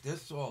I got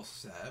this all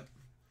set,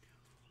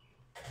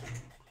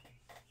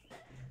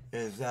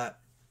 is that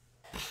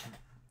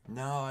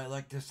now I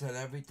like to set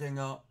everything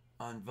up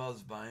on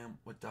buzz volume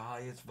with the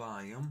highest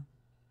volume.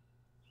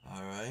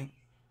 Alright.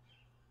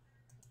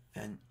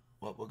 And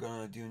what we're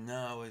going to do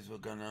now is we're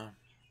going to,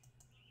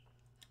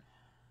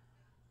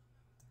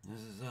 this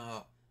is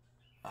how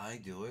I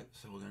do it.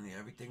 So we're going to get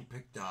everything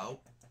picked out.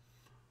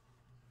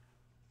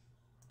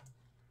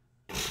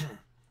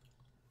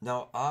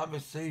 Now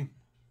obviously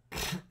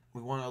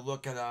we want to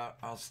look at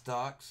our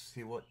stocks,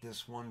 see what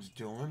this one's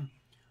doing.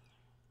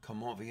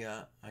 Come over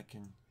here, I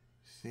can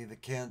see the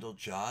candle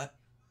chart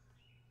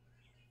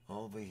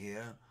over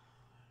here.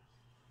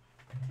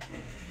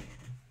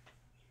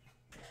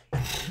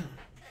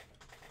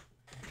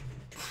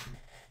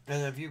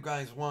 And if you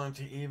guys want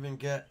to even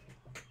get,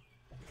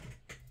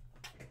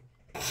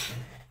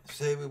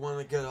 say we want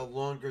to get a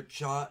longer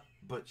chart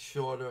but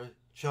shorter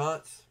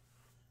charts,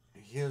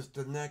 here's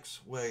the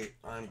next way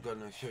I'm going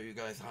to show you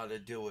guys how to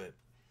do it.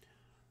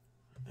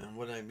 And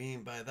what I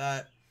mean by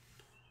that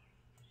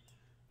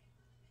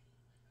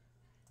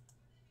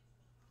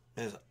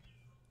is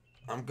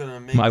I'm going to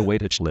make My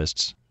weightage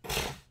lists.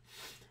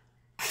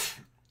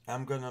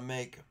 I'm going to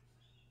make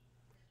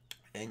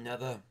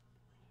another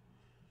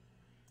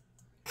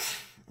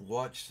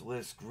watch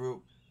list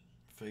group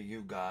for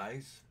you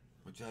guys,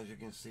 which as you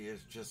can see is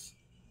just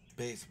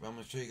basic. I'm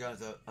going to show you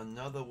guys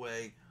another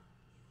way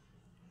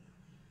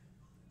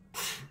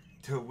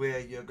to where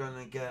you're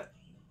going to get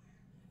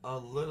a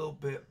little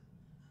bit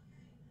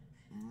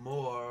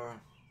more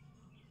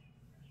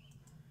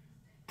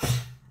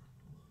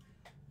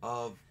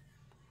of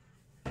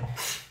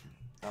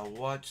a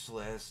watch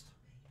list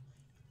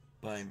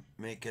by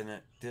making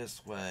it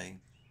this way.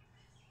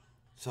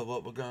 So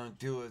what we're going to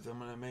do is I'm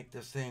going to make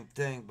the same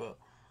thing, but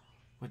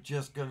we're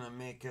just going to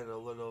make it a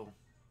little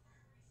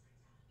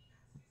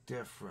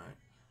different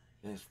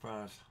as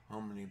far as how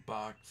many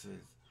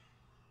boxes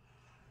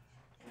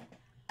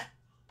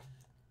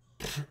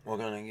we're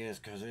going to use,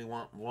 because we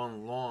want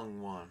one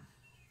long one.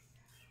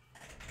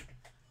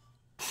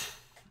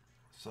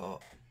 So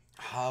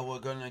how we're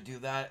going to do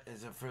that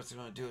is, the first thing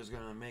we're going to do is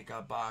going to make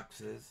our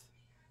boxes.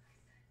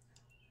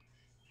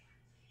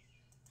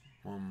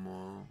 One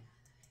more.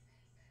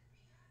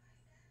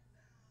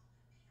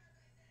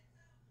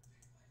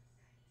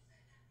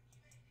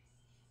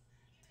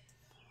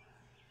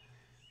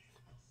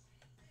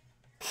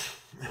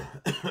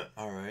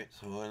 Alright,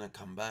 so we're going to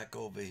come back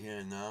over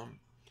here now.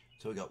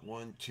 So we got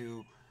 1,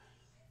 2,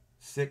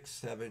 6,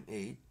 7,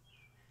 8.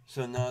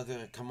 So now we're going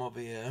to come over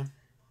here.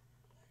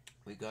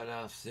 We got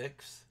our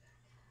 6,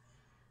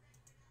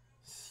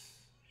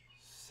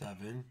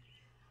 7,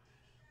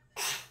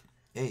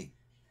 8,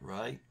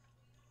 right?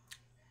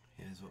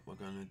 Here's what we're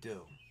going to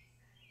do.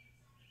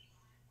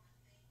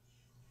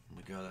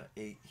 We got an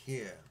 8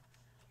 here.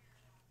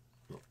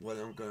 What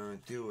I'm going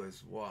to do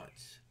is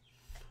watch.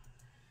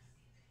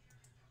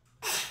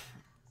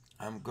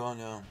 I'm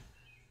gonna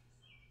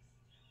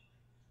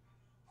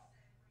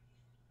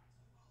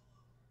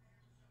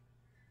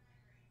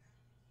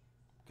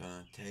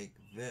take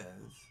this.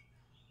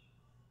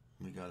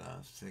 We got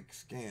our 6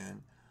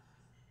 scan.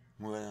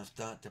 We're gonna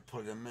start to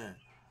put them in.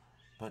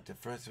 But the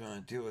first thing we're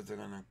gonna do is we're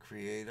gonna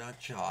create our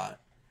chart.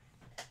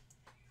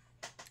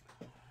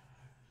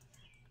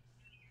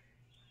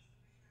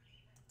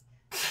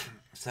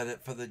 set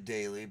it for the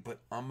daily, but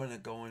I'm going to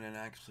go in and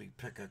actually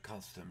pick a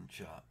custom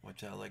chart,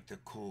 which I like the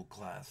cool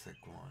classic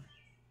one.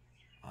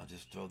 I'll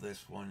just throw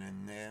this one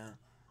in there.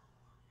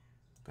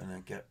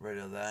 Gonna get rid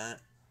of that.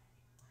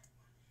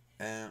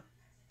 And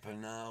for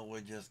now,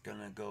 we're just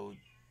gonna go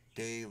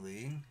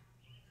daily.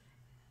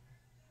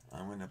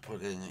 I'm gonna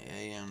put in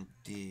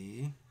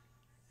AMD.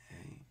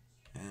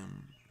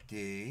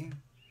 AMD.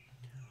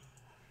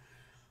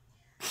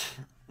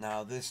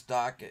 Now this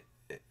stock,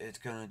 it's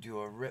gonna do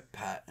a rip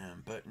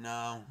pattern, but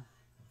now,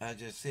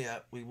 as you see,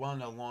 we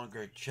want a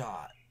longer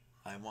chart.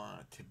 I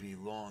want it to be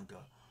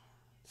longer.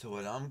 So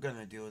what I'm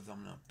gonna do is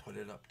I'm gonna put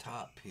it up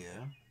top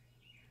here.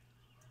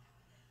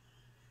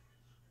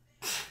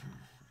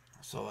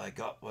 So I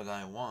got what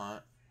I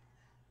want.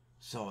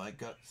 So I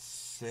got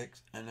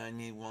 6, and I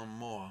need one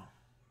more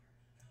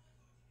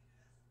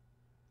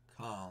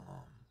column.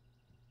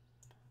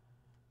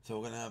 So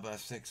we're going to have our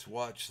 6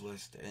 watch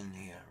list in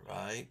here,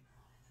 right?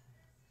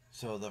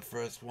 So the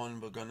first one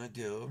we're going to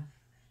do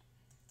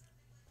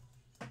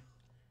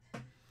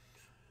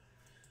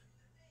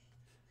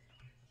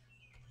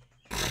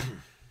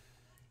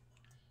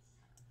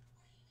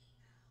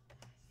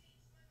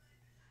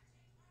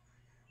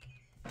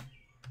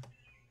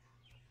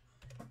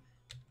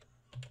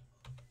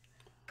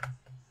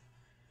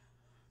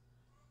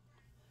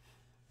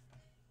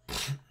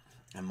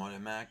I'm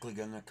automatically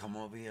going to come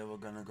over here. We're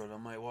going to go to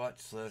my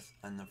watch list,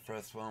 and the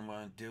first one I'm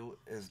going to do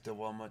is the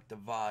one with the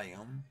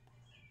volume,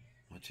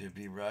 which would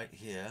be right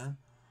here.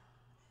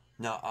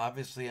 Now,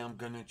 obviously, I'm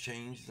going to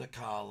change the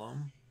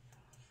column.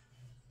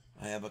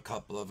 I have a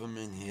couple of them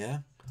in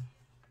here.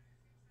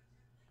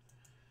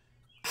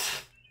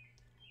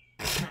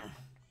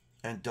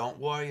 And don't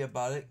worry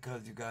about it,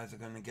 because you guys are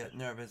going to get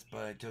nervous,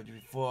 but I told you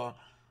before,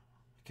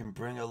 can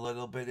bring a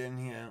little bit in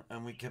here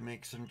and we can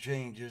make some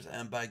changes,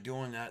 and by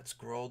doing that,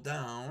 scroll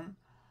down.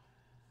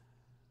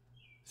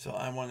 So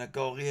I want to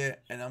go here,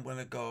 and I'm going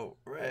to go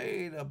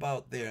right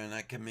about there, and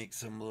I can make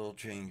some little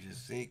changes,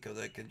 see, because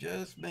I can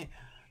just make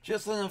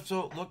just enough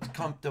so it looks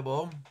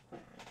comfortable.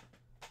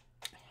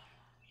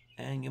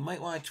 And you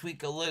might want to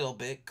tweak a little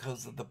bit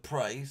because of the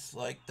price,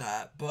 like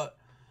that, but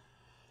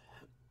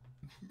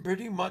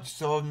pretty much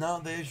so. Now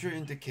there's your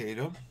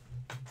indicator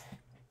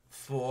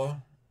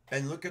for,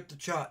 and look at the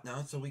chart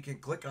now, so we can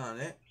click on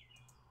it.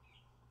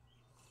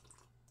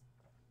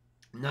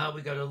 Now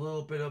we got a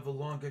little bit of a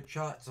longer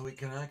chart, so we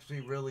can actually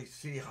really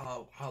see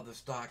how the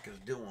stock is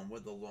doing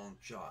with a long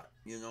chart.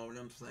 You know what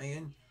I'm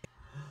saying?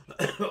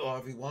 Or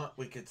if we want,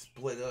 we could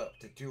split up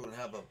to 2 and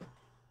have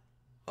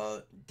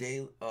a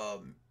day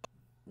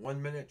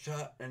 1 minute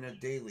chart and a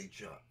daily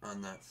chart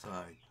on that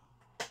side.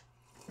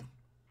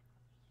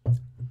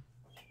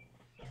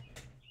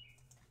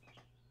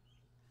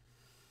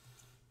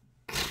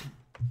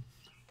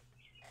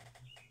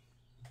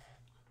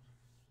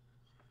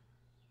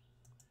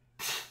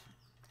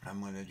 I'm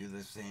going to do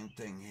the same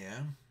thing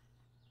here.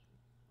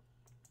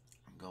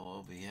 Go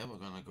over here. We're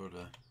going to go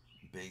to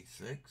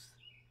basics.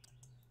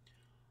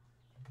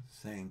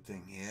 Same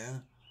thing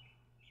here.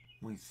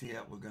 We see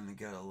that we're going to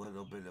get a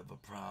little bit of a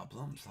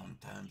problem.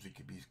 Sometimes it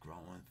could be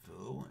scrolling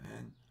through,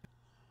 and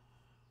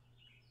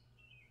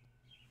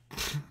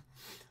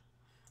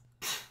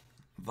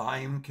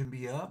volume can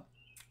be up.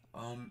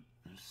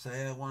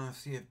 Say I want to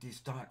see if these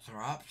stocks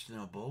are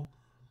optionable.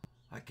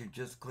 I can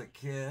just click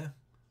here,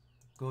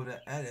 go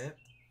to edit,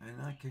 and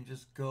I can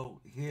just go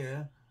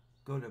here,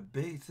 go to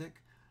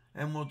basic,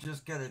 and we'll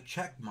just get a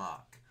check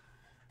mark.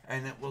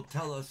 And it will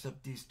tell us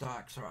if these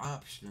stocks are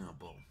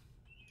optionable.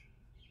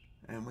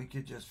 And we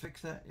could just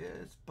fix that.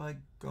 Yes, by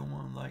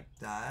going like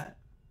that.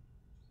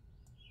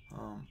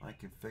 I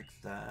can fix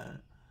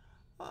that.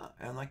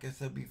 And like I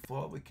said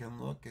before, we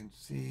can look and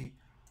see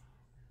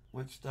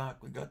which stock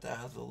we got that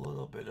has a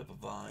little bit of a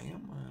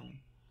volume.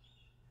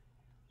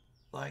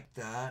 Like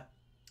that.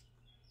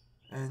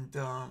 And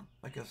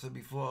like I said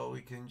before,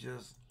 we can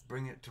just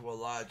bring it to a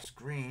large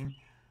screen.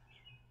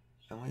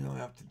 And we don't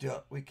have to do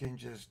it. We can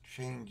just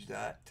change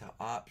that to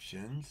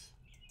options,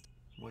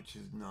 which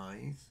is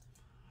nice.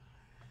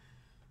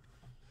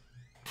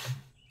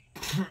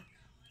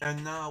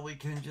 And now we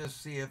can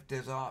just see if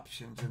there's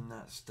options in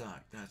that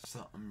stock. That's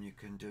something you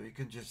can do. You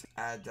can just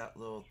add that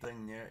little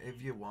thing there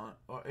if you want,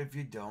 or if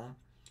you don't.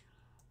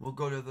 We'll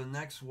go to the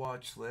next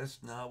watch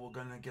list. Now we're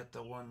going to get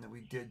the one that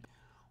we did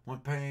 1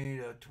 penny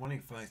to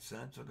 25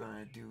 cents. We're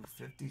going to do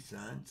 50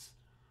 cents.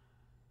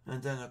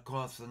 And then, of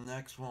course, the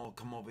next one will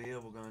come over here.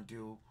 We're going to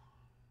do...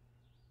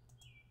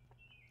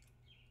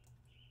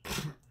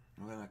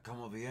 we're going to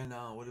come over here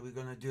now. What are we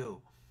going to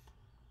do?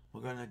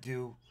 We're going to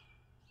do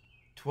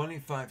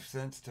 25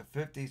 cents to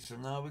 50. So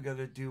now we got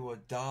to do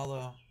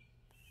 $1,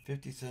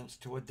 50 cents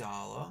to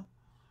 $1.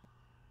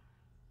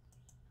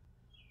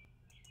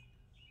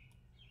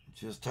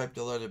 Just type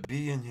the letter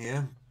B in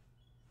here.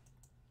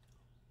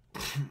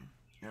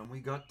 And we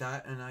got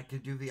that. And I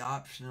could do the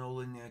optional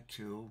in there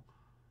too.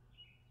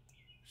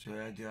 So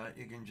I do that.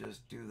 You can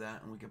just do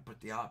that. And we can put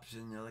the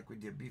option there like we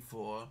did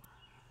before.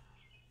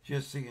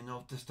 Just so you know,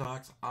 if the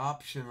stock's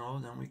optional,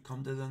 then we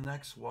come to the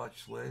next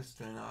watch list.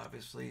 And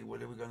obviously,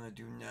 what are we going to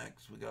do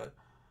next? We got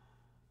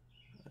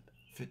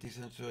 50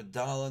 cents to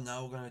 $1.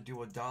 Now we're going to do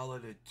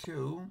 $1 to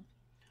 2.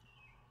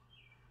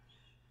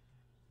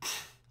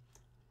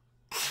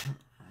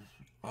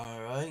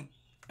 All right.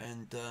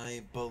 And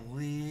I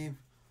believe,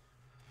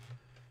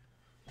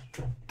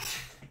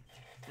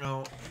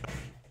 no,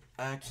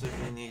 actually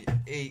we need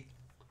 8.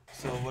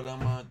 So what I'm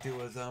going to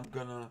do is I'm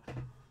going to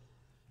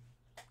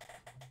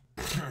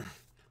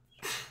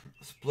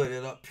split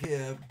it up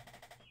here.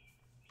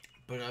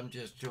 But I'm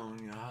just showing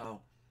you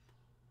how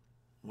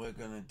we're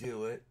going to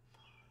do it.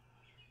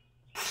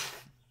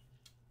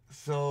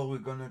 So we're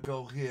going to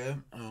go here.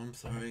 Oh, I'm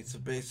sorry. So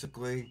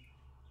basically,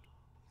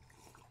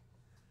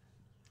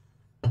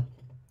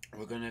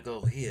 we're going to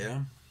go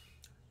here.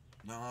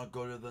 Now I'll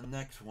go to the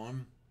next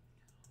one.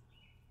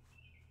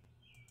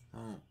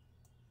 Oh,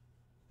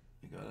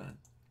 you got a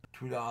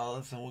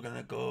 $2, and we're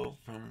gonna go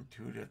from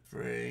 2 to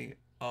 3.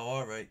 Oh,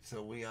 all right.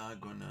 So we are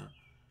gonna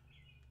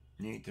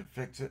need to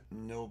fix it.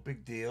 No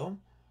big deal.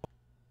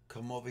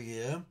 Come over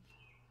here.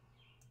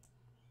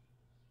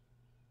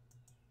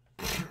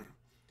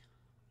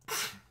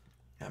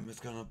 I'm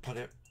just gonna put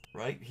it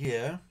right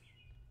here.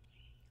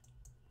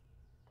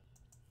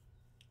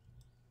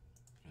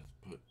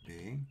 Just put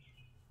B.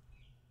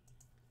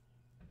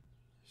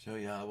 Show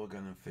you how we're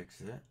gonna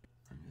fix it.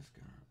 I'm just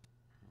gonna.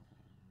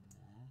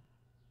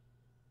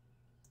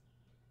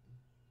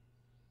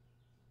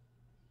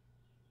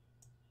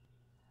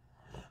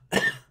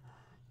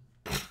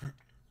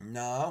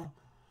 Now,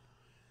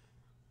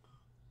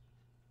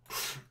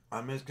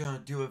 I'm just going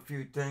to do a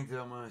few things.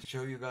 I'm going to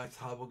show you guys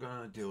how we're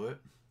going to do it.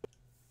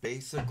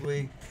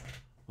 Basically,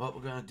 what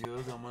we're going to do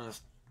is I'm going to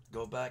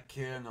go back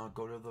here and I'll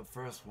go to the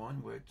first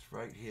one, which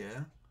right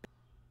here.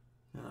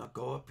 And I'll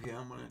go up here.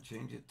 I'm going to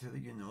change it to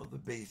the, the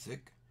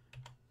basic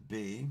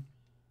B.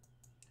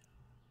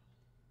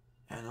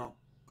 And I'll,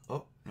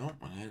 oh, no,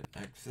 I'm going to hit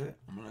exit.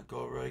 I'm going to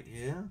go right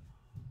here.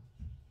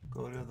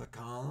 Go to the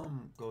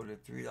column, go to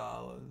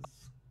 $3.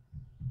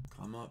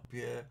 Come up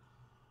here,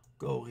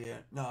 go here.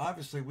 Now,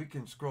 obviously, we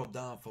can scroll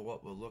down for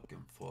what we're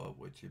looking for,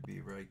 which would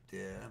be right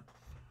there.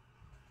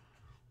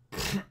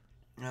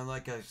 And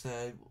like I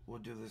said, we'll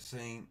do the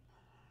same.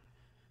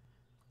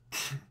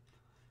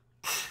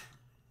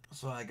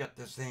 So I got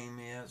the same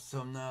here.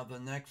 So now the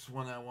next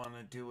one I want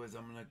to do is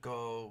I'm going to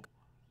go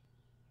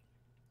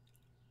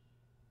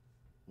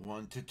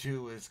 1 to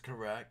 2 is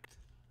correct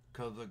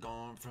because we're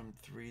going from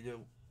 3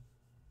 to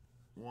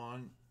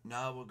 1.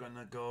 Now we're going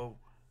to go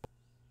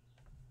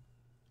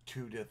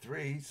 2 to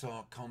 3. So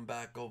I'll come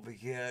back over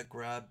here,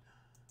 grab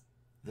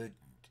the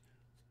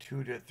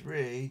 2 to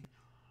 3.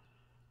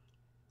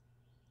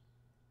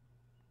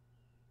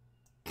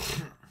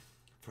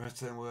 First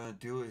thing we're going to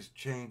do is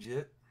change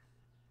it.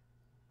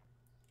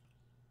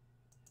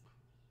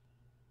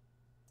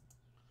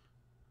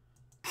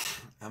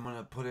 I'm going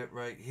to put it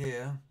right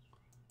here.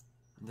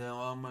 Then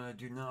all I'm going to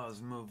do now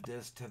is move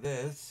this to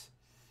this.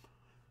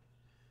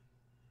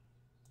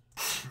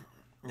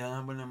 Then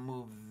I'm going to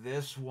move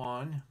this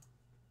one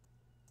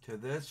to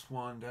this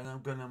one. Then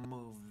I'm going to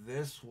move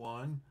this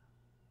one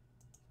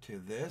to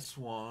this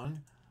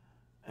one.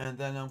 And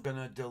then I'm going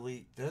to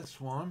delete this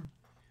one.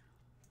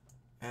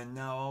 And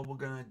now all we're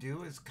going to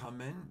do is come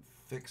in,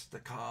 fix the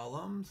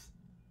columns.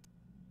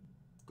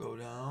 Go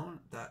down.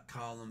 That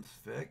column's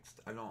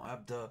fixed. I don't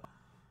have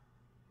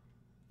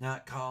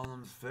that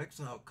column's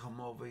fixed. I'll come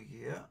over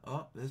here.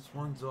 Oh, this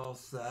one's all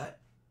set.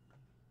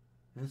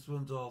 This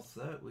one's all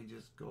set. We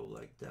just go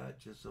like that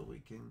just so we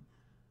can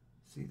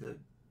see the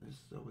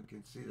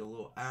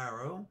little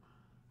arrow.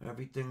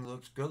 Everything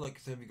looks good. Like I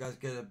said, if you guys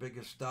get a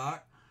bigger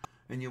stock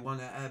and you want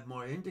to add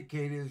more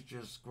indicators,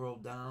 just scroll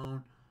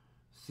down.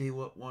 See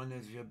what one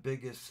is your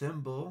biggest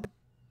symbol.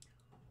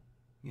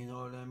 You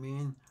know what I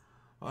mean?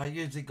 I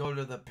usually go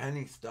to the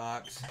penny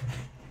stocks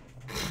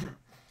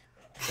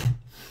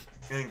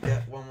and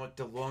get one with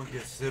the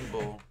longest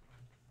symbol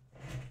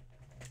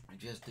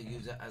just to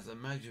use it as a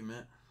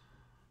measurement.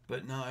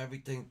 But now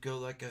everything's good.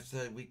 Like I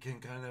said, we can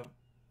kind of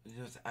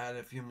just add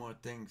a few more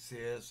things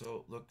here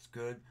so it looks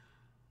good.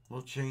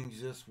 We'll change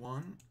this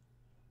one.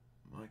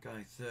 Like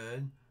I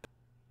said.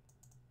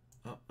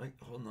 Oh, wait,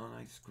 hold on.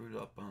 I screwed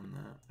up on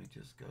that. I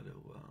just got to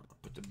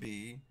put the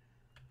B.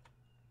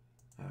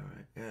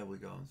 Alright, there we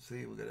go.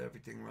 See, we got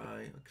everything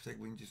right. Looks like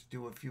we can just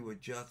do a few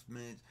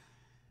adjustments.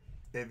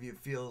 If you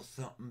feel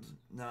something's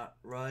not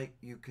right,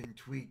 you can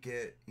tweak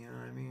it. You know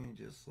what I mean?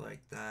 Just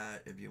like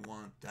that, if you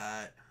want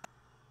that.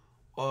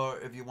 Or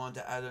if you want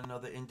to add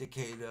another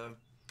indicator.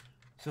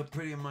 So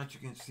pretty much you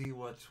can see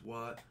what's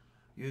what.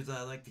 Usually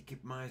I like to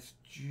keep mine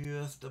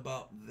just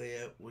about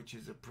there, which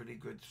is a pretty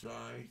good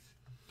size.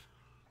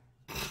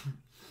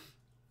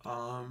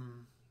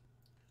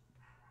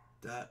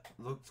 That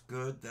looks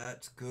good.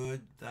 That's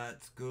good.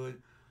 That's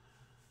good.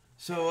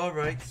 So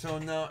alright, so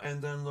now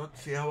and then look,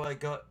 see how I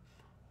got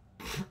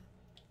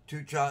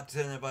 2 charts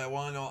in. If I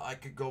want to, I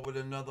could go with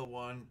another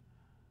one.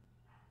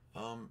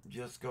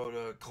 Just go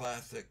to a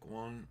classic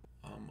one,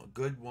 a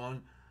good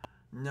one.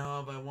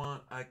 Now if I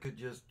want, I could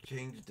just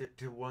change it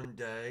to 1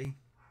 day.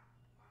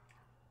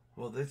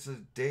 Well, this is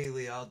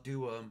daily. I'll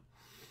do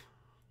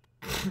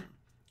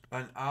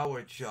an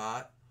hour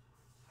chart.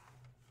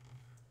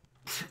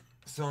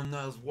 So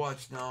now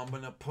watch. Now I'm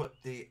gonna put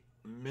the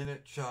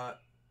minute chart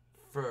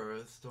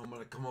first. So I'm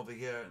gonna come over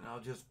here and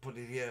I'll just put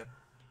it here.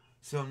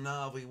 So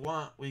now if we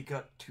want, we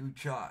got two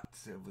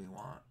charts if we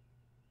want.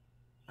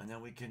 And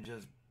then we can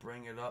just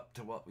bring it up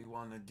to what we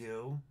want to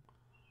do.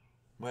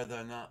 Whether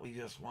or not we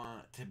just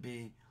want it to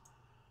be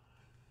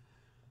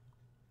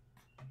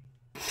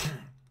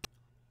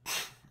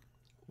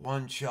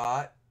one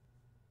shot,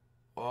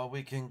 or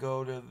we can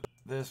go to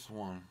this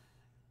one.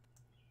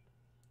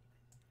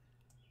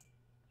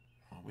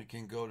 Or we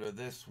can go to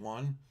this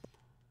one,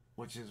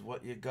 which is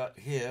what you got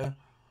here.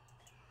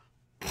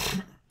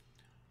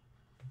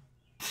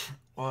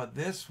 Or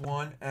this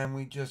one, and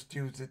we just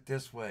use it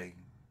this way.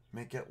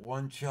 Make it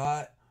one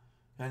shot,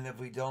 and if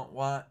we don't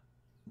want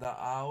the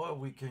hour,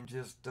 we can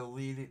just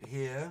delete it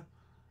here.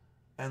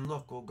 And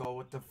look, we'll go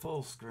with the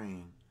full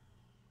screen.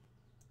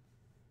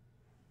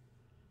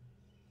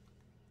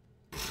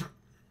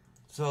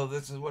 So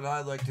this is what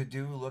I like to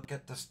do. Look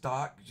at the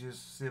stock.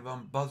 Just see if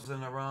I'm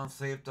buzzing around.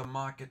 See if the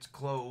market's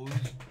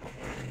closed.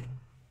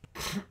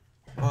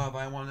 Or if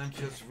I want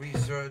to just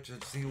research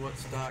and see what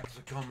stocks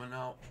are coming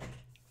out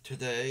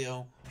today,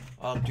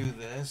 I'll do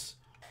this.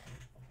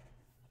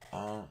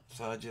 So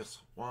I just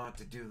wanted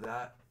to do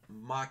that.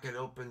 Market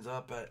opens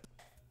up at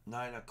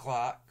 9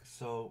 o'clock.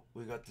 So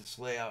we got this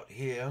layout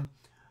here.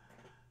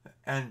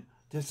 And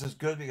this is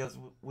good because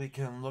we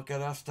can look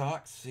at our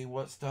stocks, see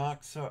what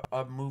stocks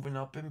are moving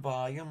up in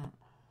volume.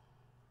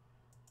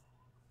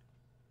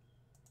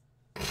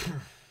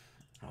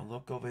 I'll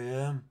look over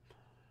here.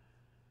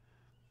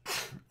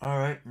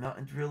 Alright,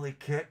 nothing's really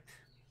kicked.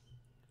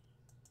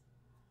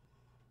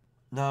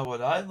 Now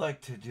what I'd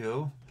like to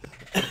do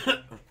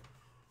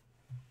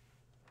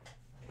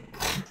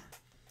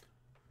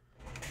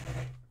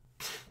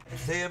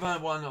say if I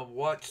want a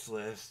watch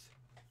list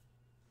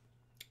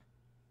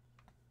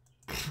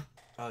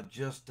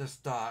just the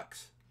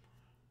stocks.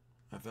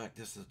 In fact,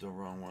 this is the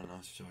wrong one.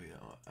 I'll show you.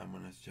 I'm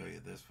going to show you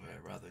this way.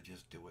 I'd rather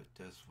just do it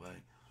this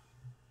way.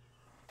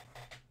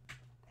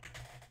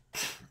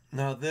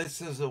 Now, this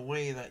is a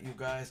way that you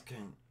guys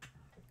can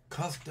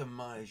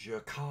customize your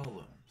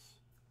columns.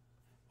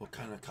 What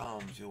kind of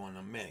columns you want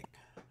to make.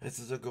 This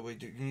is a good way to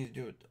do. You need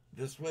to do it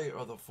this way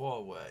or the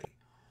 4-way.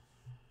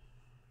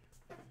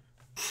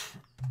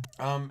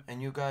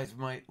 And you guys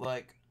might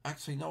like.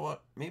 Actually, you know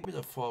what? Maybe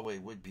the 4-way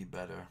would be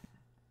better.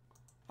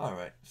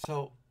 Alright,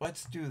 so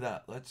let's do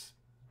that. Let's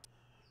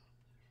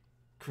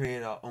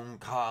create our own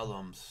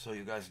columns so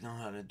you guys know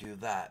how to do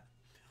that.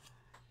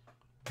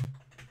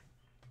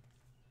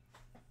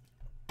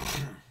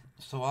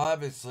 So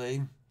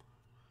obviously,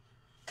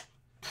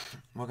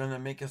 we're going to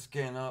make a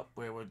scan up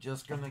where we're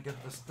just going to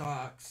get the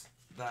stocks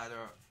that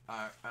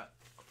are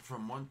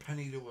from 1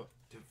 penny to $5.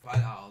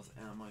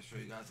 And I'm going to show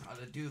you guys how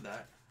to do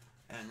that.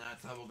 And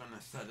that's how we're going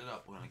to set it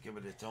up. We're going to give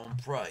it its own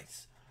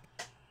price.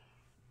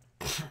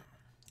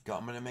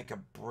 I'm going to make a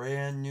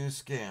brand new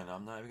scan.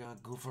 I'm not even going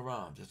to goof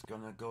around. I'm just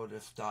going to go to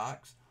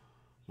stocks,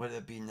 whether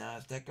it be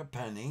NASDAQ or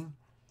penny.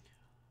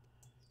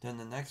 Then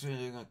the next one,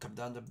 you're going to come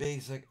down to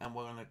basic, and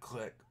we're going to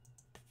click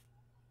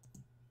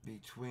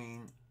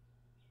between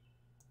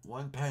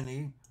 1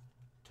 penny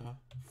to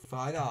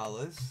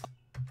 $5.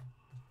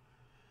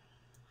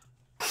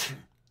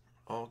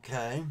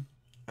 Okay.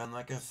 And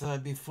like I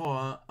said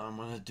before, I'm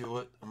going to do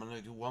it. I'm going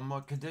to do one more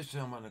condition.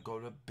 I'm going to go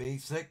to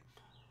basic.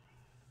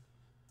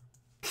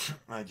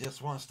 I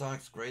just want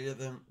stocks greater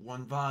than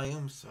 1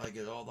 volume, so I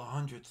get all the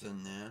hundreds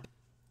in there.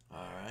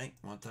 Alright,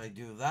 once I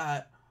do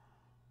that,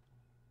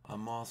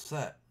 I'm all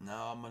set.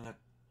 Now I'm going to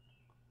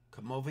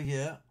come over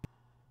here,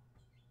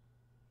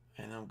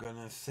 and I'm going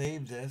to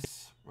save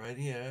this right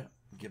here,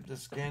 give the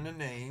scan a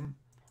name,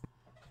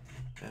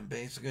 and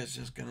basically it's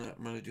just going to,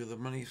 I'm going to do the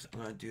money,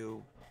 I'm going to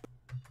do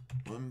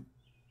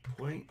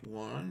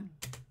 1.1,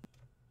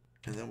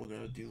 and then we're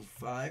going to do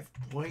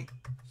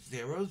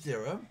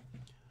 5.00.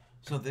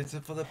 So this is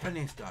for the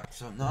penny stock.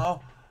 So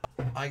now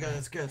I got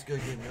it's going to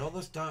give me all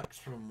the stocks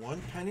from 1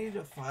 penny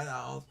to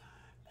 $5,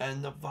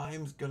 and the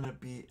volume's going to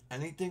be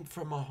anything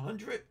from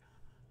 100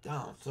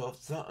 down. So if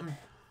something,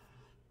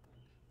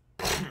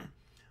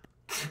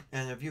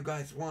 and if you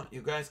guys want,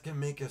 you guys can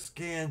make a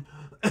scan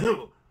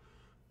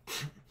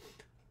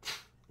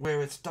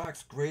where it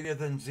stocks greater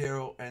than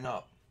 0 and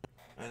up,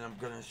 and I'm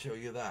going to show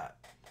you that.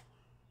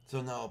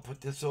 So now I'll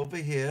put this over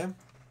here.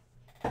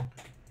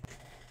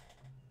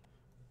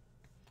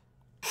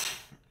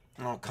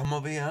 I'll come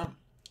over here.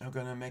 I'm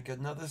going to make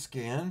another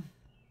scan.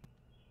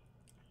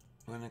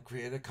 We're going to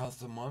create a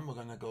custom one. We're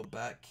going to go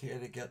back here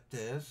to get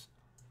this.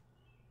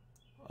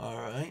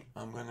 Alright,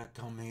 I'm going to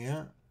come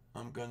here.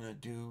 I'm going to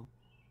do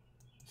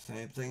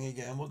same thing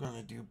again. We're going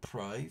to do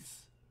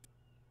price.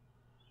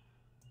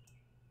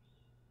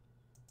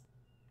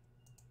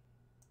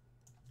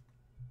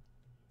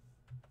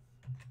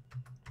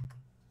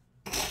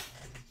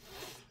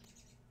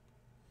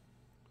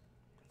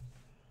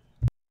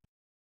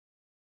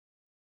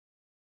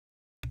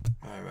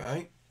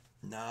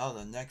 Now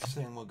the next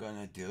thing we're going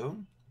to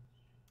do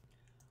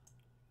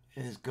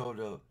is go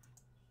to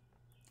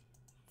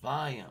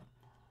volume.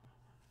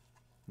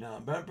 Now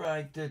remember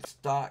I did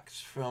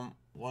stocks from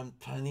 1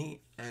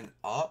 penny and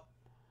up.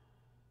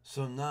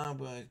 So now I'm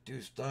going to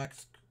do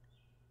stocks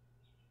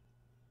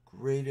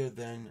greater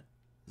than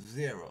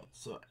 0.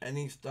 So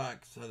any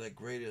stocks that are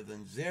greater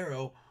than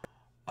 0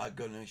 are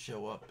going to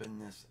show up in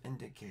this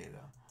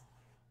indicator.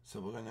 So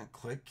we're going to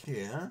click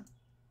here.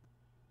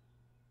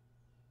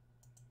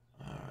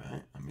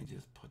 Alright, let me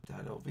just put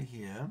that over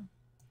here.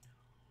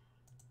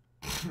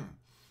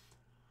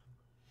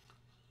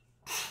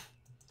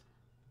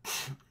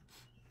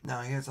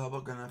 Now here's how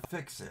we're going to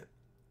fix it.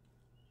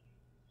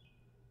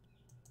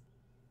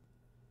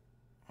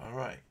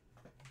 Alright,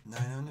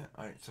 900.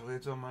 Alright, so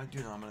here's what I'm going to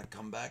do now. I'm going to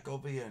come back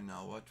over here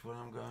now. Watch what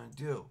I'm going to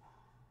do.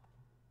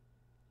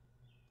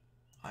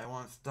 I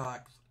want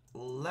stocks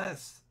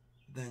less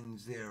than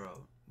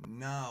 0.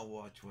 Now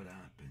watch what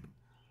happened.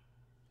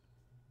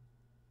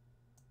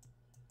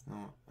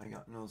 No, I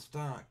got no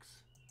stocks.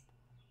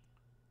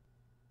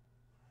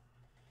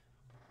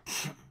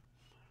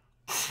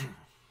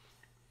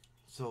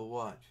 So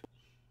watch.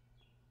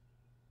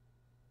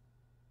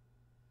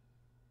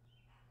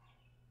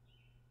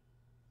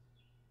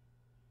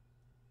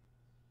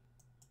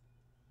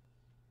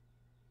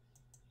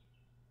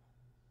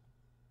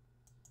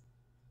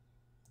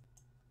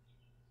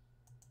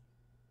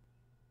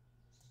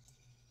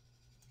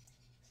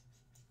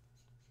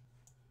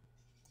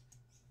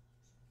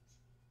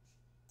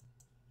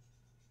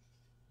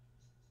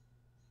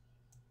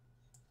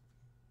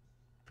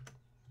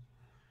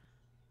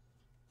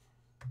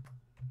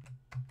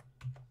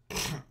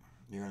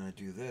 You're going to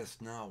do this.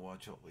 Now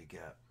watch what we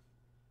get.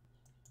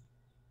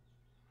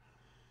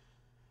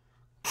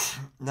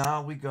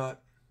 Now we got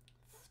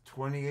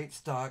 28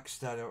 stocks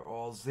that are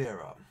all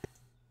 0.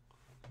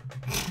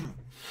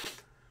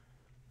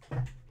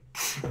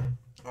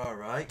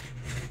 Alright.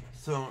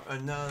 So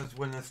now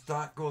when the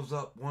stock goes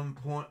up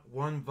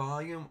 1.1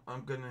 volume,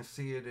 I'm going to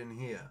see it in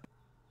here.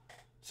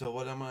 So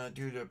what I'm going to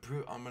do to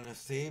prove, I'm going to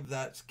save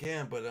that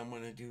scan, but I'm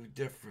going to do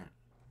different.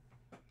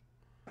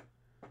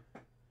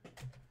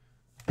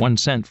 1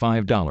 cent,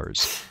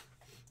 $5.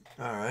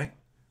 Alright.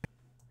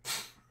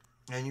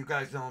 And you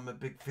guys know I'm a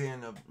big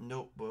fan of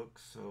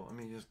notebooks, so let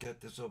me just get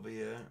this over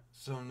here.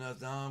 So now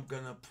I'm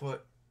going to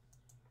put,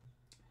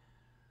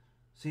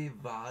 see,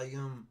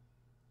 volume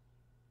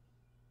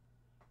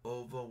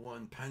over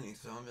 1 penny.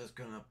 So I'm just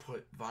going to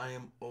put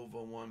volume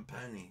over 1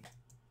 penny.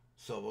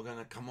 So we're going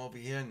to come over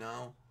here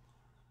now.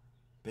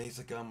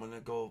 Basically, I'm going to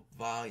go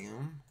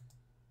volume,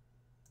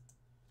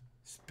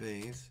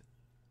 space,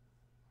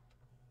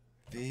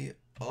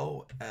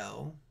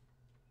 VOL,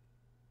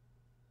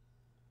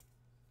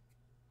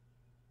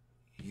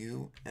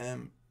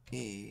 UME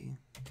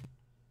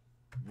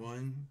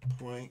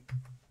 1.0.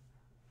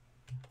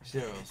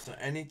 So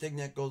anything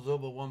that goes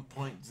over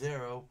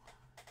 1.0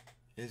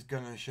 is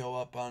going to show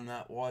up on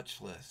that watch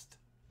list.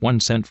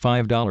 1 cent,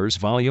 $5,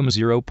 volume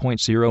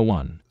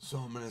 0.01. So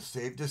I'm going to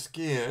save the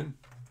scan.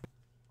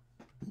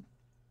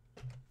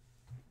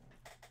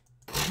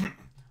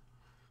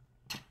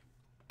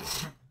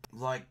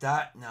 Like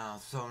that now.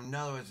 So in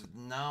other words,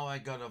 now I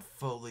got to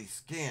fully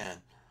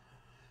scan.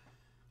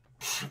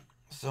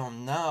 So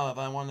now if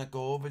I want to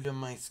go over to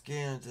my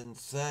scans and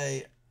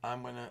say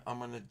I'm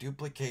gonna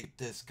duplicate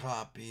this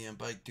copy, and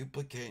by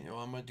duplicating it, what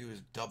I'm gonna do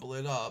is double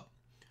it up.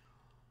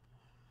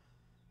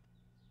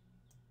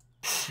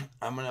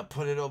 I'm gonna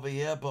put it over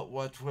here, but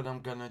watch what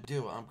I'm gonna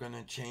do. I'm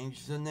gonna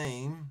change the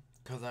name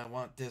because I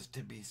want this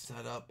to be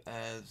set up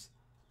as,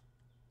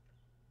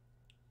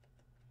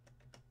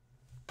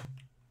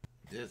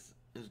 this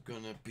is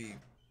gonna be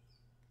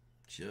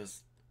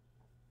just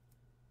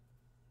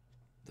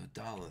the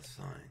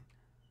 $sign.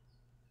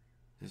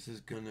 This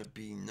is gonna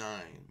be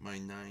 9, my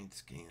 9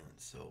 scan.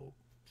 So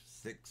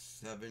 6,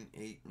 7,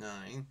 8,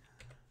 9,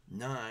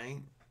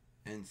 9,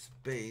 and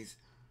space.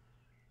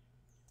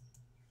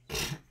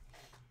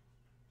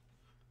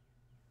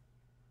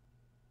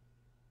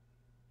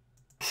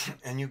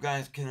 And you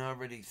guys can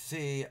already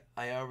see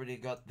I already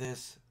got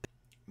this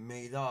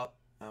made up.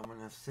 I'm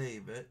gonna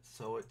save it,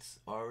 so it's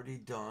already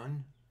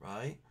done,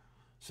 right?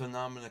 So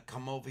now I'm gonna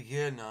come over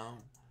here now,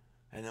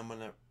 and I'm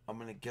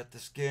gonna get the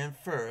scan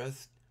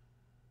first.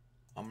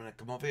 I'm gonna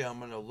come over here. I'm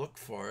gonna look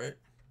for it,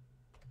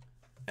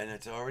 and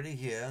it's already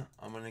here.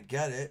 I'm gonna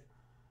get it,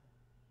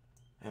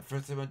 and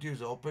first thing I'm gonna do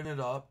is open it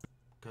up,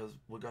 because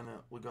we're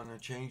gonna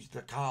change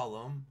the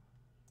column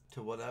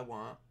to what I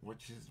want,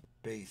 which is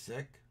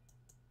basic.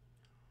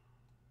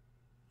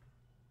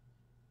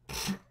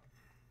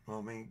 Well,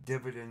 I mean,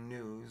 dividend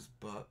news,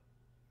 but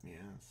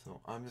yeah,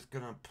 so I'm just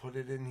gonna put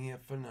it in here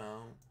for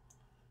now.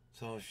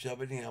 So I'll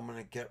shove it in here. I'm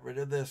gonna get rid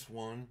of this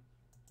one.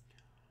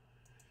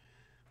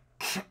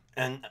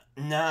 And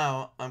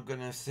now I'm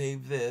gonna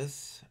save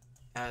this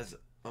as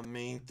a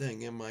main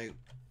thing in my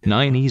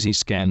 9 easy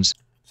scans.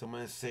 So I'm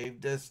gonna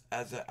save this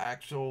as an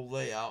actual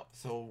layout.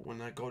 So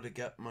when I go to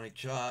get my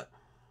chart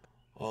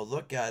or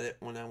look at it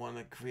when I want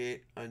to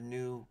create a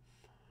new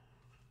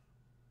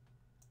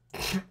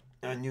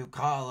a new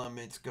column,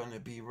 it's going to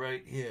be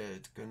right here.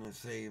 It's going to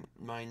say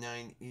my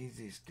 9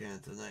 easy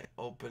scans, and I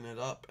open it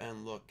up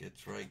and look,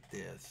 it's right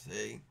there,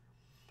 see?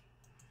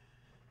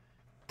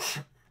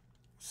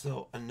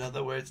 So in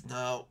other words,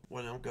 now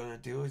what I'm going to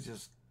do is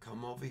just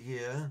come over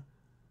here,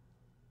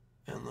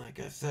 and like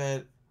I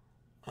said,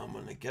 I'm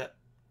going to get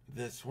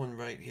this one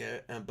right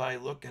here, and by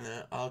looking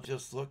at it, I'll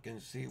just look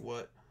and see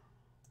what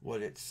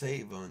it's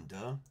saved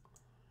under.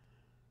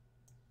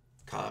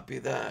 Copy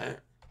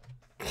that.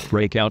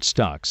 Breakout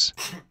stocks.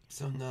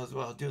 So now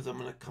what I'll do is I'm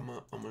going to come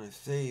up, I'm going to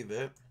save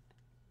it.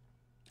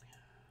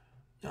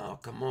 Now I'll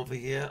come over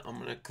here, I'm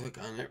going to click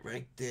on it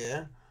right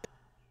there.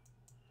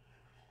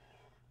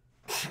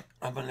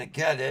 I'm going to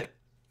get it,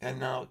 and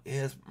now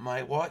here's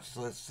my watch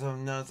list. So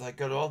now I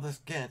got all the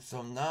scans.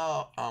 So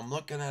now I'm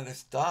looking at a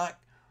stock,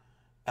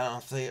 and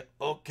I'll say,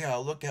 okay,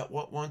 I'll look at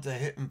what ones are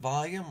hitting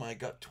volume. I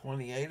got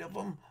 28 of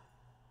them.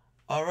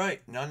 All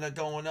right, none are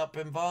going up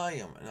in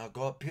volume. And I'll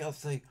go up here, I'll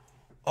say,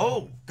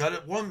 oh, got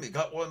it one. We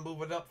got one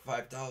moving up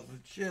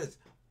 5,000 shares.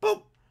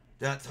 Boom.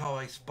 That's how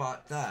I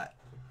spot that.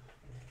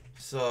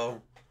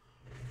 So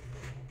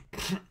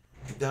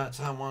that's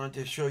how I wanted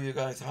to show you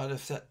guys how to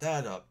set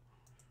that up.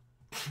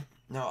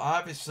 Now,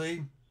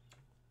 obviously,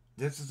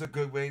 this is a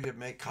good way to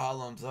make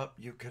columns up.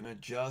 You can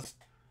adjust,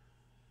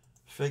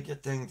 figure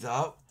things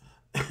out.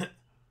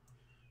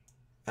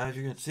 As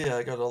you can see,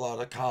 I got a lot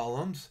of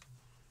columns.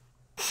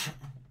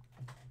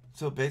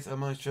 So basically, I'm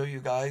going to show you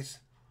guys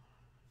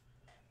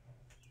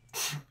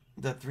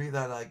the 3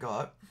 that I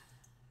got,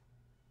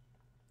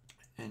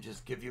 and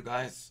just give you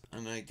guys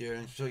an idea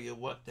and show you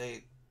what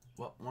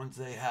ones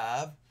they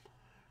have.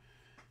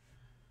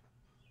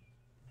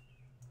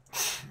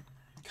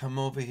 Come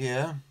over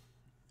here,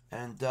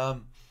 and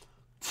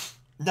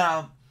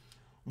now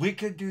we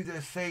could do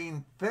the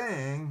same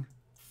thing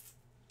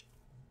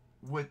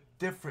with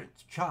different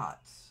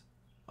charts,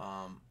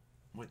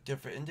 with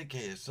different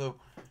indicators. So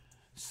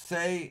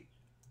say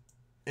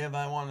if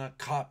I want to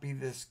copy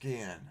this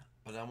scan,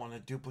 but I want a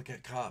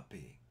duplicate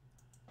copy.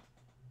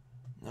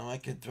 Now I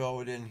can throw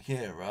it in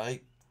here,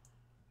 right?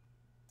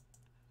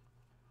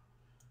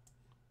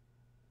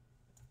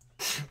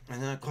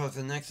 And then of course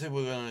the next thing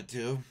we're going to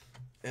do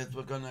is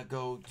we're going to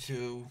go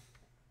to...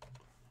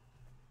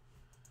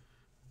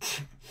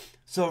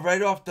 So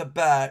right off the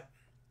bat,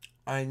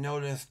 I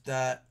noticed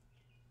that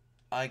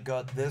I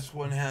got this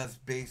one has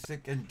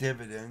basic and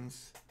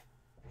dividends.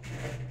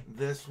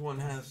 This one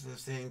has the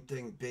same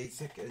thing,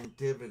 basic and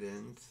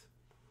dividends.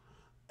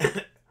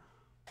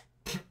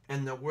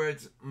 And the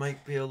words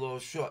might be a little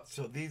short.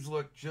 So these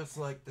look just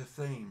like the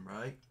same,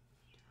 right?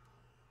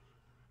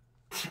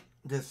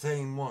 The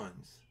same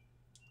ones.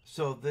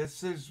 So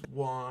this is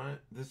 1,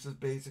 this is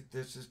basic,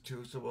 this is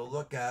 2. So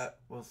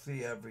we'll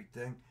see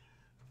everything.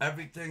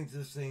 Everything's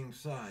the same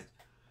size.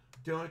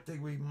 The only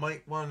thing we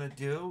might want to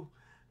do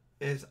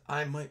is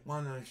I might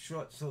want to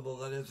short so the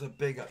letters are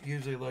big. I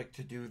usually like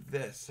to do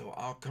this. So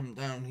I'll come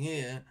down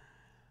here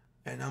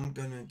and I'm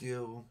going to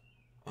do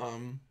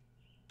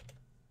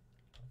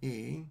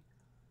E,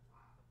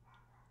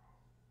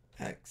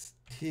 X,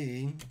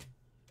 T,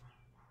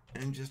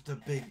 and just a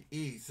big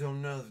E. So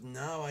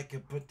now I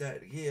can put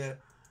that here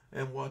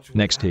and watch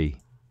Next T.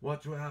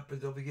 Watch what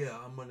happens over here.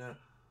 I'm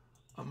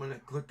gonna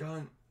click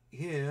on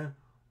here.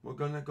 We're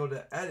gonna go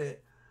to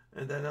edit,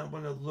 and then I'm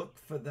gonna look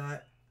for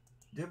that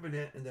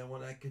dividend. And then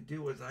what I could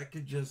do is I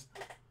could just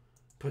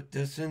put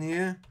this in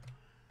here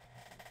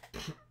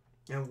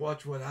and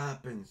watch what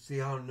happens. See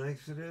how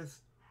nice it is?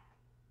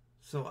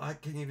 So I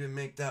can even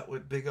make that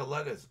with bigger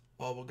letters.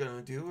 All we're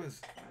gonna do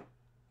is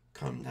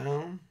come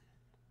down.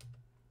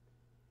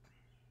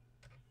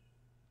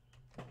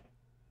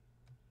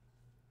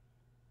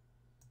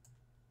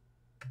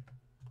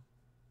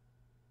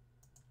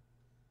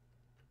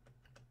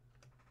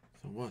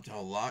 So watch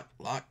our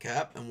lock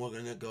cap, and we're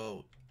gonna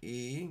go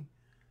E,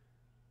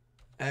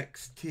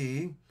 X,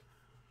 T.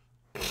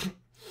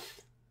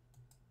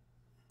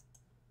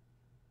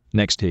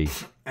 Next T.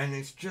 And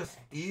it's just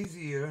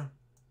easier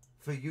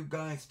for you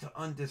guys to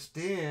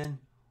understand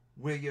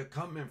where you're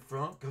coming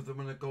from, because I'm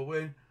gonna go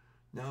in.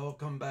 Now I'll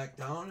come back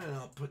down and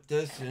I'll put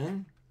this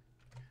in.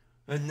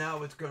 And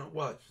now it's gonna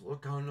watch.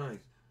 Look how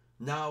nice.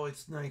 Now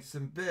it's nice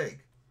and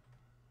big.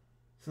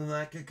 So then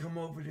I can come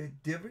over to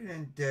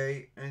dividend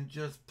day and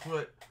just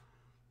put,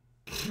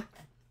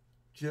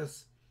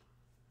 just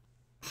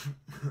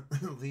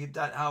leave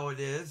that how it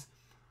is.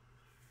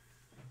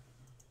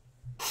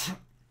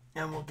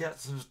 And we'll get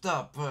some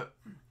stuff. But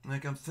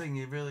like I'm saying,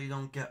 you really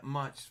don't get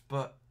much.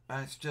 But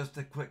that's just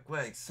a quick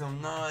way. So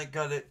now I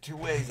got it 2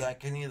 ways. I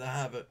can either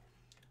have it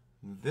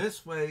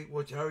this way,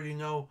 which I already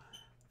know,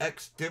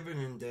 X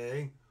dividend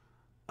day.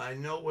 I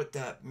know what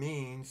that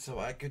means. So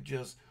I could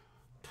just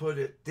put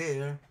it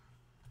there.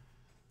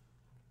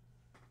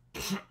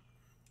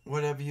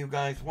 Whatever you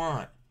guys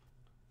want.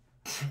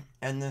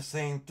 And the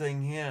same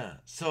thing here.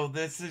 So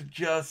this is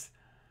just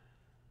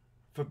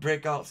for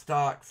breakout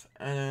stocks,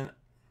 and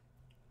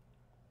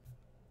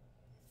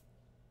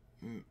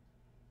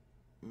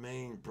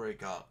main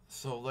breakout.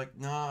 So like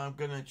now I'm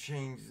gonna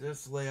change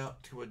this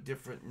layout to a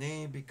different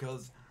name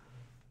because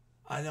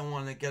I don't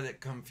want to get it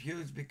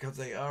confused because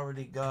I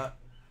already got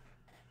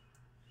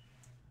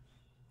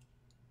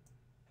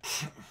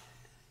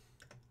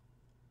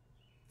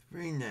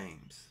three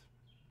names.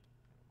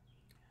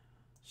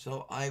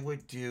 So I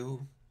would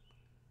do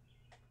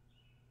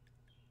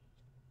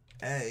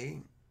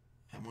A.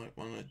 I might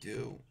want to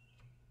do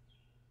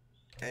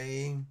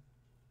A.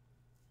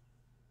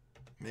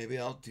 Maybe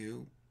I'll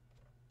do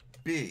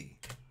B.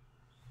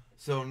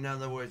 So in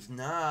other words,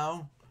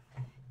 now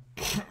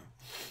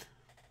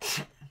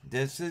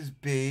this is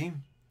B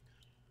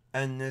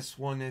and this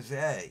one is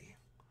A.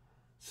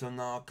 So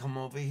now I'll come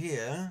over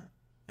here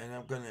and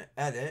I'm going to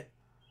edit.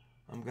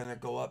 I'm going to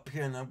go up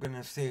here and I'm going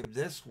to save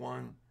this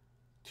one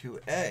to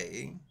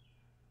A.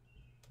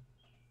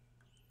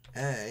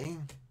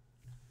 Then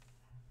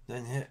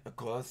hit, of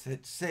course,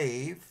 hit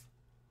save.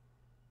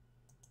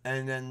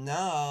 And then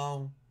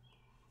now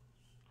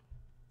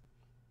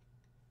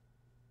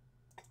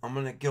I'm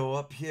going to go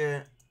up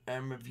here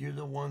and review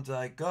the ones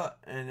I got.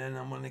 And then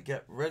I'm going to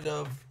get rid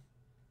of...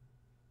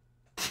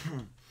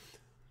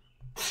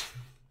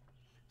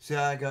 See,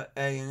 I got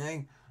A and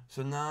A.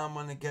 So now I'm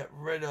going to get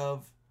rid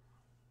of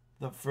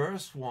the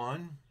first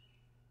one.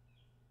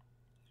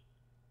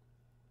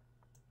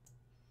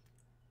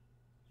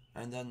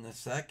 And then the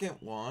second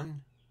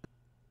one.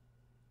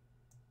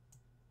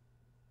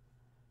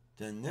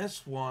 Then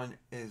this one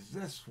is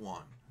this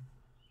one.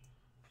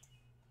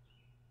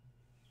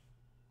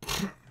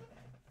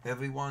 If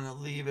we want to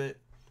leave it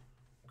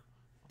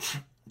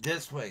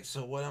this way.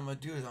 So what I'm going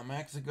to do is I'm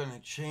actually going to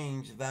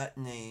change that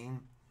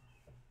name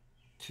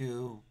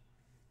to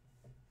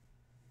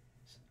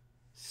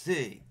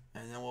C.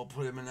 And then we'll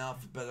put them in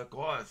alphabetical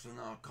order. So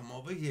now I'll come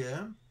over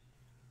here.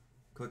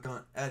 Click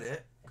on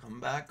edit.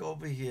 Come back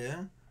over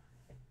here.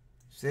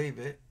 Save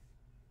it.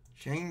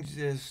 Change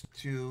this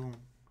to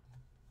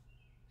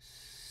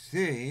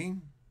C.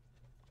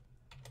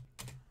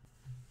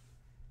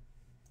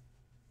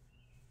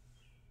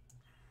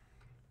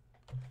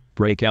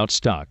 Breakout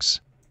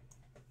stocks.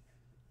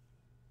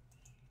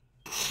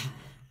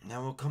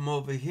 Now we'll come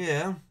over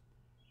here.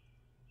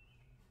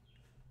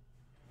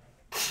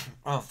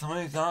 Oh,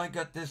 somebody's now I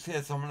got this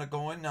here, so I'm going to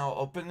go in now,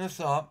 open this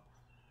up,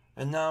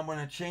 and now I'm going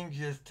to change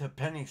this to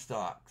penny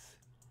stocks.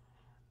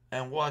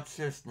 And watch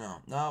this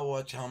now. Now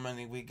watch how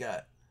many we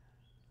got.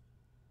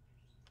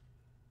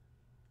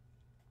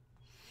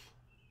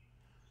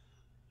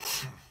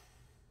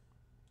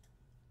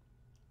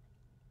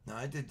 Now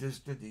I did this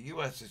to the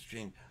U.S.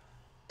 exchange.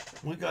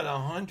 We got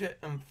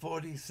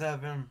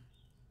 147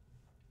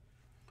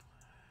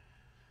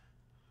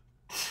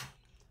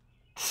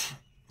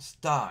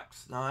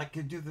 stocks. Now I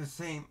could do the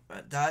same,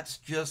 but that's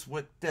just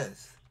with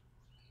this.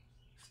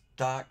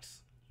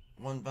 Stocks,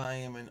 one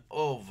volume and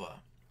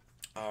over.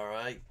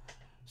 Alright?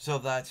 So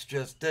that's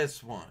just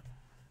this one.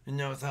 You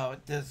notice how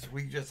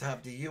we just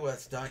have the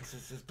U.S. stocks,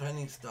 this is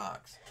penny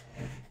stocks.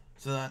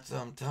 So that's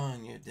what I'm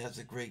telling you, there's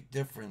a great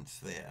difference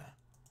there.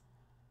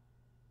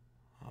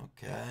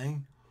 Okay.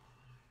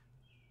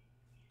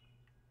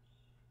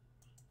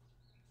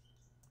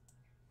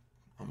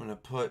 I'm going to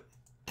put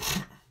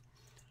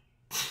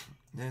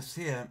this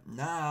here.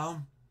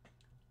 Now,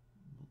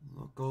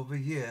 look over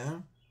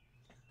here.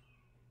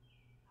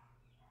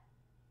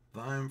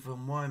 Volume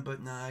from one,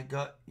 but now I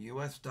got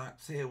U.S.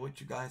 stocks here, which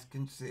you guys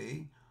can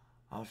see.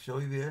 I'll show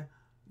you here.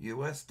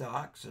 U.S.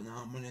 stocks. And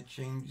now I'm going to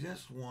change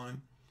this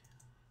one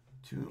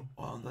to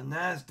all the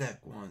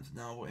NASDAQ ones.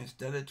 Now,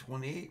 instead of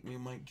 28, we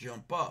might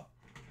jump up.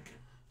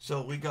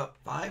 So we got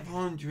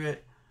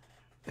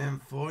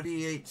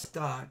 548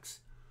 stocks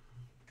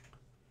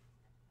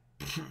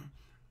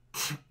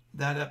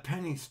that are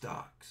penny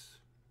stocks.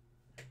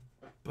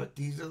 But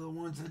these are the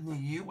ones in the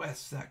U.S.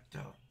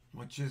 sector,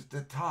 which is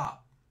the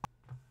top.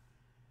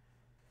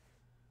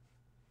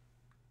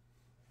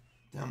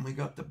 Then we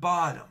got the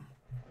bottom.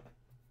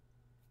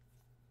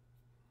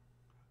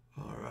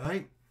 All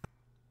right.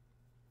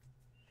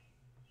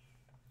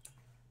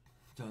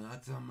 So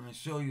that's what I'm going to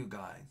show you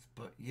guys.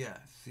 But yeah,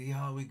 see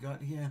how we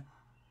got here?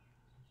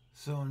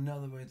 So in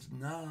other words,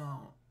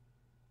 now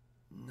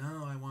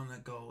I want to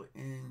go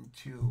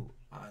into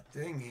our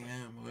thing here,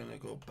 and we're going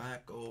to go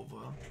back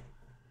over.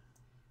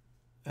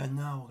 And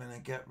now we're going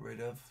to get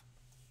rid of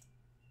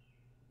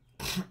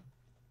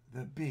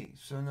the B.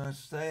 So now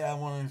say I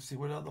want to see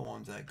what other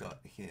ones I got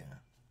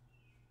here.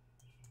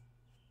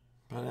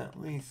 But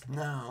at least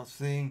now,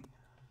 see?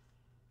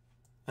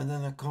 And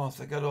then of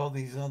course I got all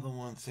these other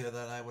ones here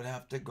that I would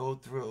have to go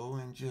through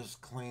and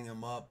just clean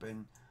them up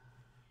and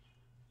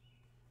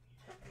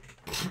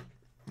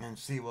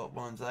see what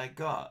ones I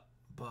got.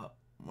 But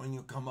when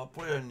you come up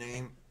with a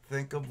name,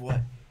 think of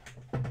what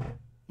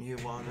you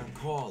want to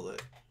call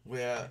it.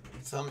 Where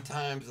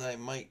sometimes I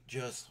might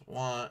just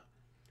want,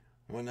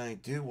 when I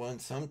do one,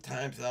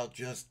 sometimes I'll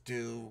just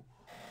do,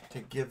 to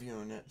give you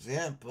an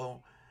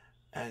example,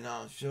 and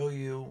I'll show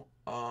you,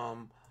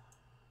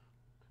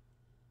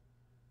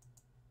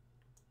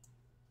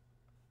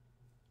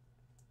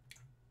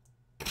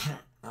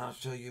 I'll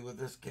show you with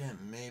this skin.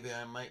 Maybe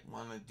I might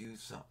want to do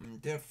something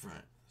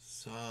different.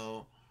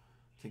 So,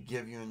 to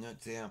give you an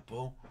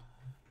example,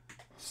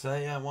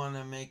 say I want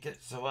to make it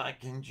so I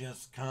can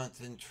just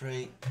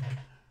concentrate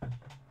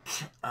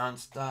on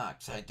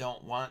stocks. I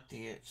don't want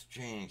the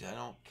exchange. I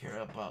don't care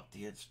about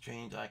the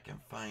exchange. I can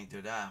find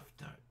it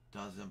after. It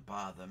doesn't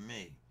bother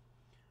me.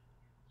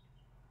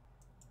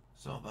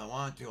 So if I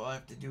want to, all I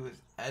have to do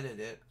is edit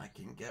it. I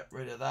can get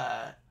rid of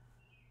that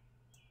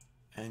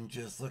and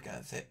just look at it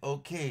and say,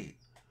 okay,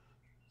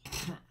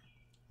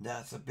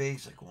 that's a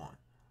basic one.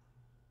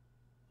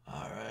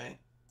 Alright,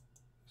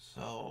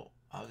 so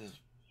I'll just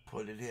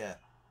put it here.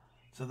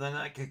 So then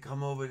I can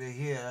come over to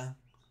here.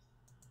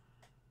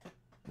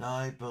 Now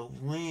I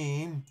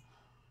believe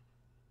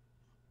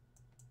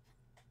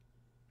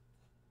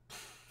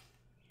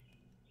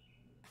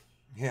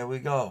here we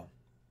go.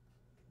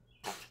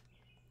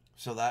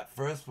 So that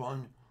first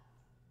one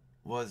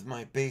was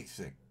my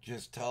basic.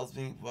 Just tells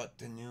me what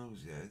the news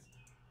is.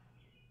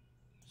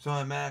 So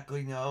I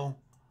automatically know,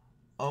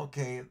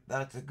 okay,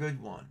 that's a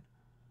good one.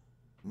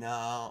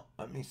 Now,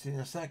 let me see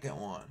the second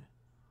one.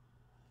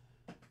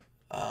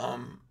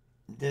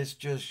 This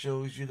just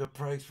shows you the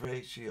price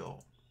ratio.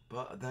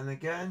 But then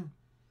again,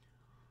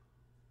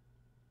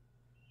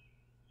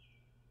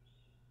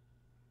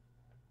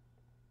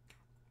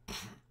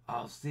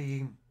 I'll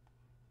see.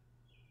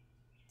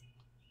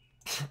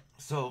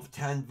 So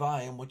 10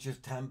 volume, which is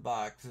 10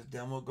 boxes.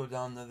 Then we'll go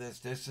down to this.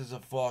 This is a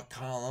 4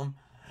 column.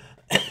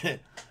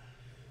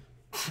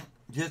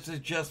 This is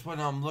just when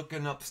I'm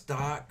looking up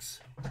stocks.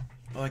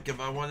 Like if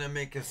I want to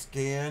make a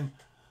scan,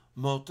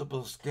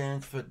 multiple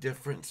scans for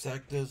different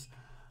sectors,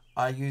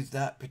 I use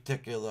that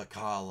particular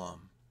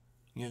column.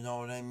 You know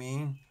what I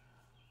mean?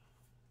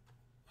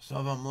 So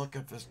if I'm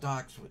looking for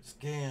stocks with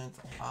scans,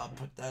 I'll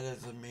put that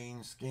as a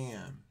main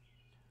scan.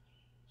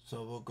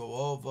 So we'll go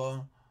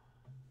over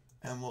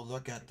and we'll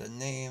look at the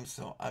name.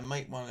 So I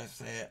might want to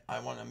say I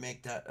want to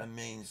make that a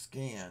main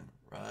scan,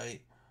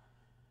 right?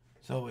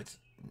 So it's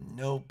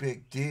no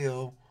big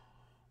deal.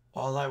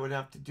 All I would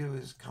have to do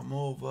is come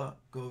over,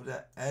 go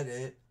to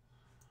edit.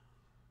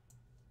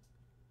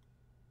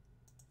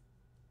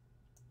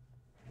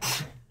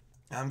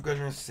 I'm going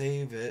to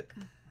save it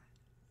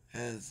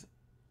as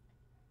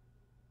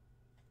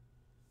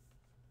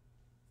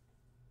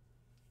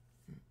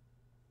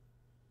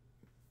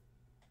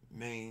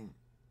main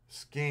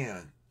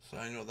scan. So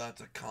I know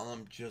that's a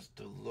column just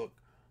to look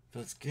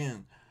for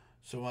scan.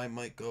 So I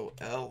might go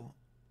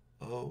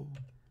LO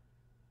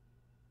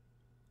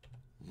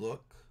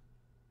look.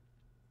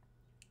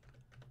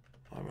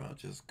 Or I'll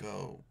just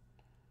go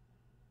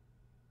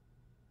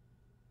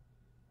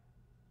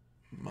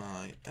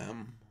my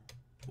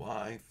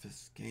MY for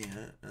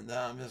scan. And then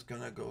I'm just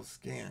going to go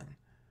scan.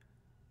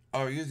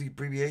 Or use the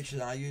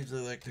abbreviation. I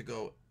usually like to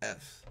go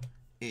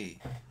SE.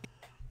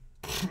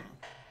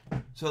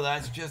 So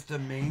that's just a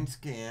main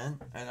scan.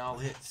 And I'll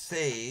hit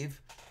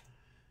save.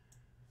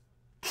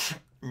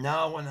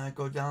 Now when I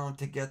go down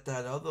to get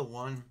that other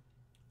one,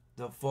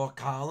 the 4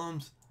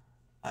 columns,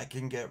 I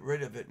can get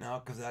rid of it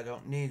now because I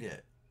don't need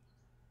it.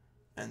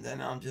 And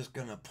then I'm just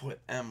going to put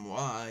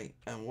MY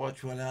and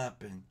watch what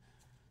happens.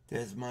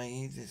 There's my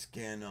easy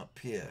scan up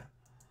here.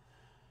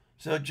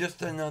 So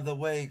just another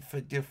way for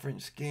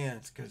different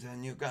scans, because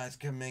then you guys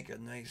can make a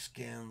nice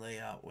scan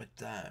layout with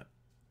that.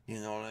 You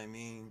know what I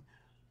mean?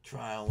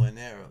 Trial and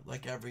error,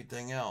 like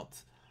everything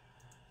else.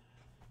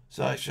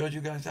 So I showed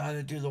you guys how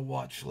to do the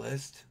watch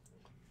list.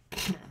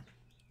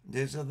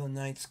 These are the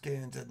night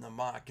scans in the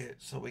market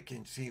so we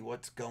can see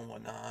what's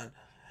going on.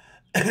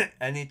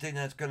 Anything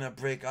that's going to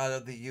break out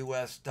of the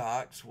U.S.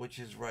 stocks, which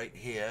is right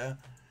here.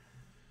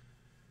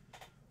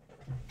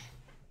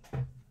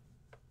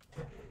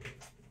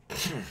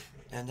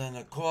 And then,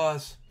 of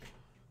course,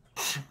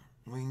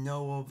 we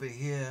know over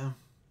here,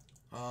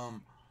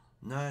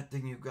 another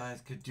thing you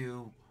guys could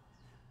do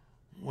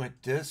with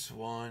this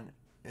one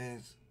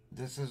is,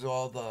 this is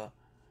all the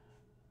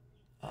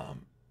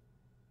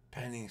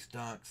penny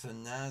stocks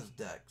and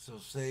NASDAQ. So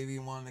say we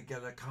want to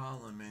get a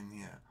column in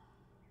here.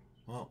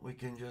 Well, we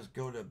can just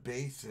go to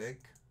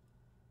basic,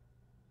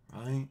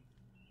 right?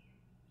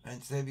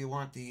 And say we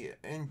want the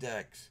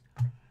index.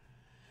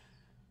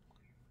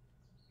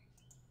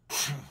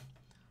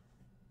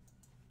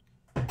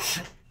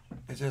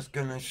 It's just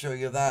going to show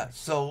you that.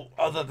 So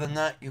other than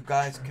that, you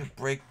guys could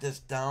break this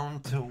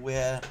down to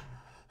where,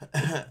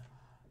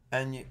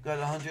 and you got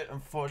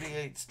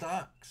 148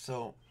 stocks.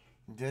 So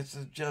this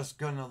is just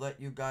going to let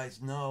you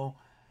guys know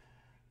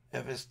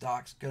if a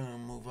stock's going to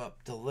move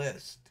up the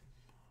list.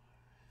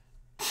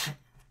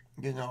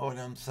 You know what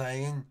I'm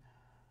saying?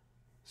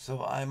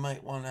 So I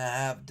might want to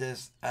have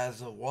this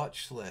as a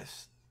watch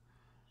list.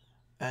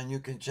 And you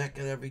can check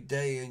it every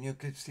day and you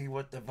can see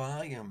what the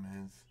volume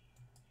is.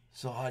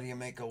 So how do you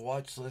make a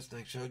watch list?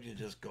 I showed you,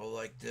 just go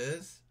like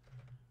this,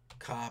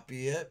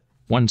 copy it.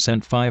 1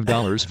 cent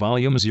 $5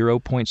 volume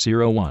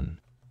 0.01.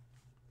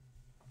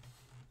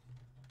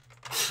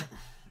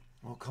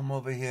 We'll come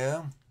over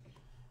here.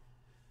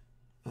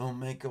 We'll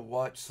make a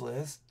watch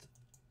list.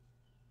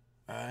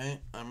 Alright,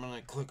 I'm going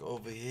to click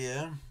over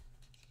here.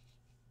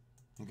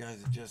 You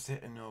guys are just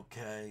hitting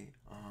OK.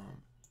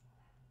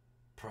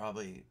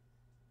 Probably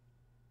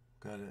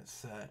got it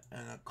set.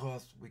 And of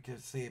course, we can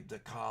save the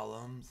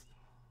columns.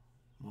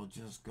 We'll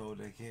just go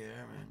to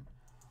here and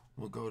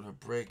we'll go to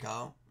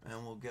breakout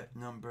and we'll get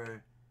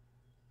number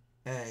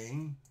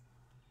A.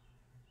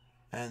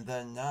 And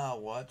then now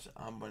watch,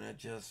 I'm going to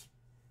just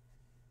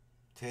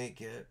take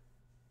it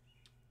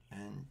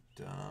and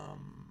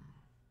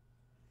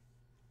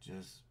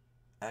just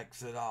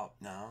exit out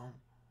now.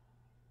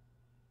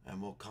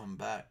 And we'll come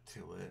back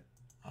to it.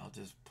 I'll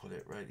just put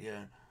it right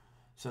here.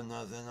 So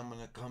now then I'm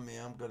going to come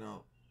here. I'm going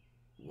to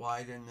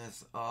widen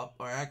this up.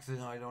 Or actually,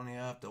 no, I don't even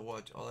have to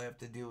watch. All I have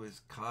to do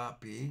is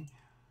copy.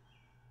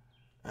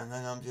 And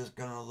then I'm just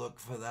going to look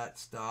for that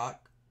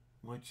stock,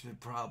 which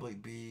should probably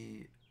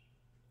be,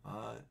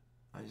 I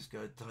just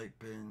got to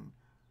type in,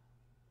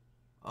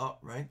 oh,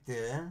 right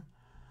there.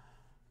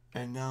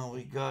 And now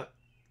we got,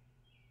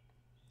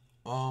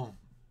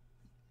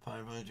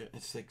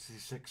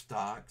 566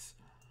 stocks.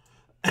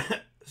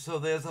 So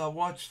there's our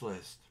watch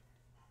list.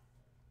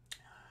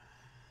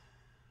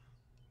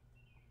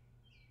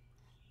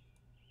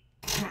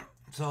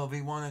 So if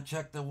we want to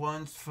check the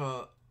ones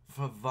for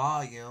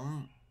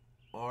volume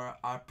or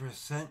our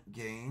percent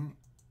gain,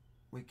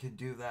 we can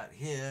do that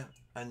here.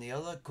 And the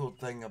other cool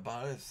thing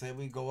about it is, say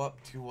we go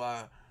up to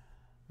our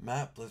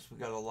map list, we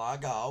got to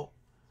log out.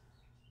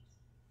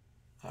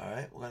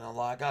 Alright, we're going to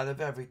log out of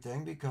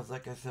everything because,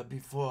 like I said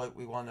before,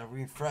 we want to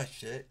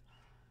refresh it.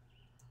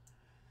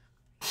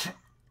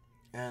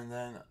 And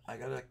then I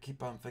got to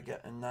keep on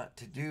forgetting not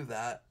to do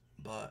that.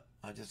 But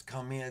I just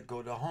come here,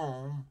 go to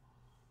home,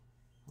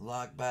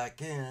 log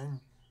back in.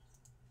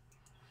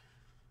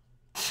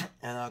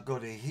 And I'll go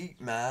to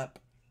heat map.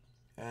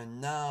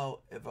 And now,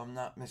 if I'm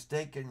not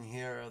mistaken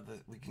here,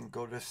 we can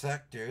go to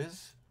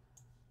sectors.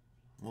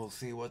 We'll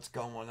see what's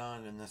going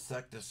on in the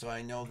sector. So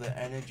I know the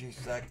energy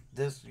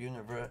this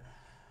universe,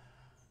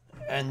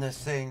 and the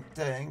same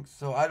thing.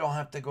 So I don't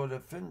have to go to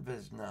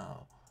FinViz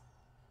now.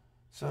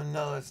 So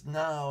notice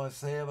now,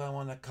 say if I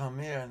want to come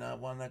here and I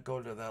want to go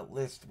to that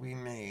list we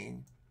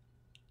made.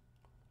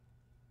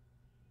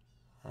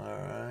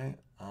 Alright,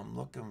 I'm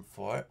looking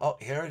for it. Oh,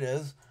 here it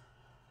is.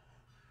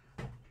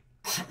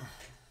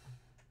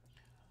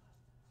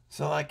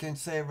 So I can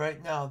say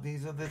right now,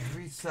 these are the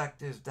 3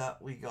 sectors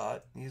that we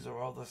got. These are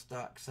all the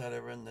stocks that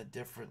are in the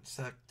different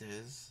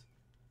sectors.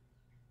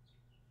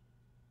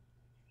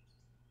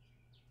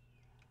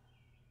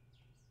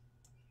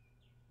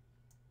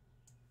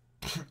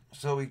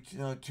 So we,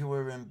 2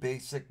 are in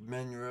basic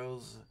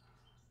minerals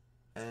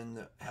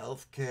and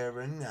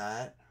healthcare and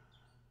that.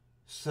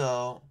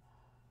 So,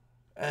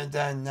 and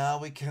then now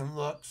we can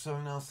look. So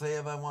now say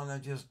if I want to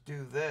just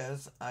do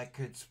this, I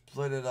could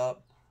split it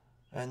up.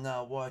 And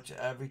now watch,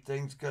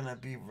 everything's going to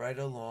be right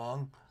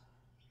along.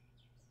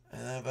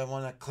 And if I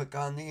want to click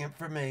on the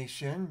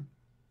information,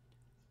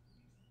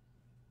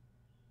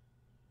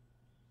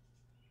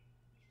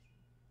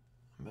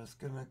 I'm just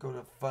going to go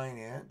to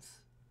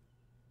finance.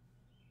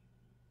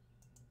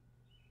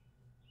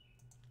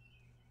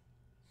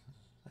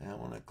 And I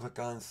want to click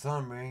on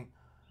summary.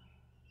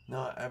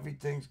 Now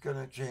everything's going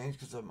to change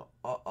because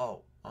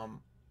I'm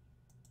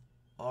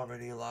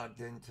already logged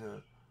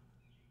into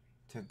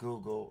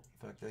Google.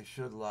 In fact, I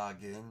should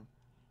log in.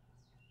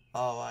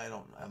 Oh, I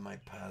don't have my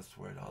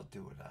password. I'll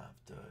do it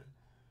after.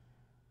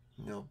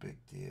 No big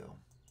deal.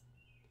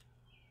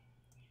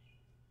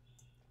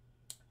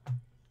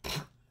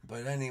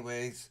 But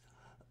anyways,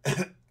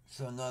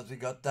 so now we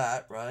got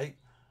that, right?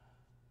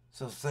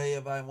 So say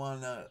if I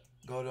want to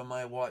go to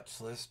my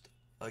watch list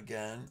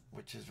again,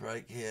 which is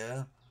right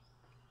here.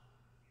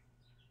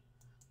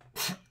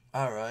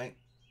 Alright.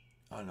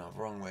 Oh no,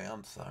 wrong way.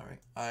 I'm sorry.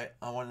 Alright,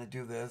 I want to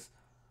do this.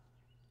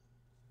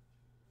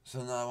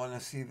 So now I want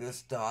to see this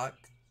stock.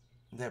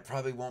 There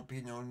probably won't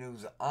be no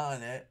news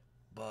on it,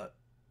 but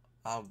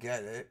I'll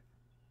get it.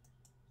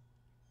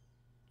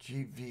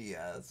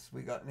 GVS.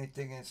 We got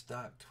anything in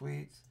stock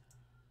tweets?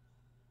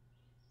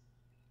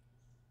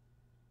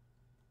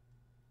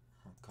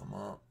 Oh, come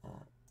on.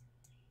 Oh.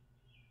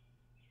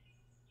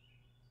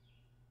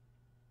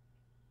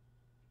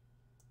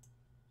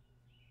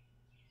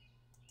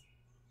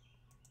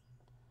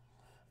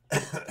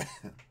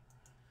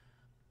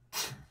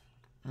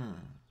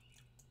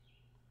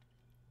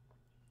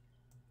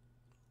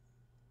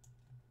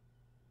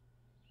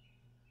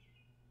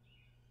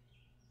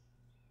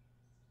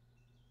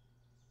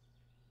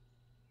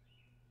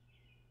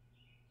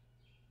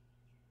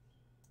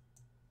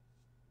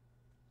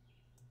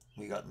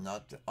 We got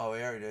nothing. Oh,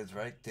 there it is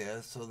right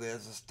there. So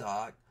there's a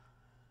stock.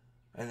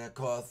 And of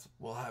course,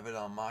 we'll have it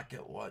on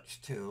Market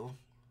Watch too.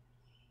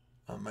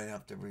 I might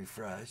have to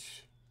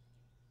refresh.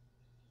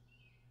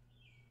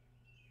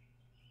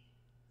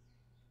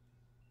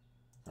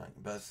 Like,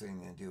 the best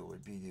thing to do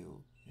would be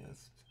to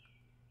just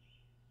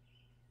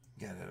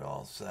get it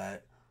all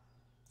set.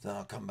 Then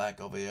I'll come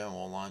back over here and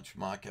we'll launch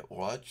Market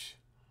Watch.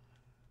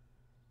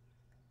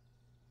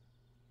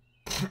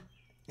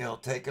 It'll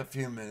take a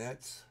few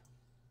minutes.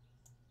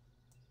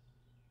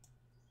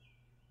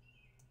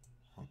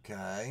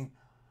 Okay.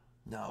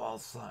 Now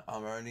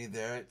I'm already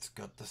there. It's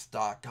got the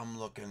stock I'm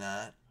looking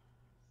at,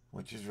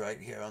 which is right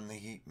here on the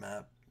heat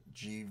map.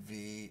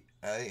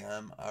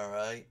 GVAM. All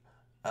right.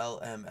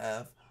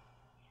 LMF.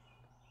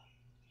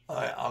 All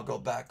right, I'll go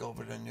back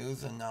over the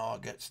news and now I'll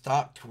get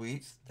stock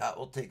tweets. That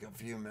will take a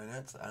few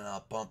minutes and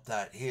I'll bump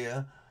that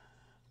here.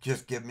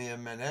 Just give me a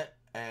minute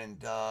and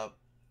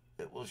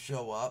it will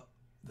show up,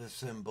 the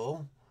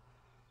symbol.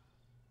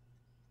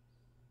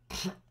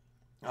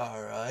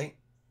 All right.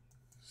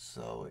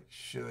 So it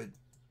should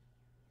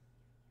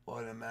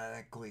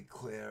automatically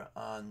clear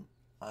on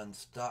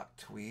stock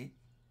tweet.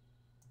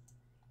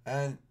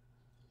 And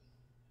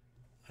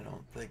I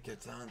don't think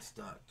it's on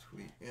stock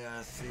tweet. Yeah,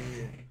 I see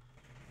it.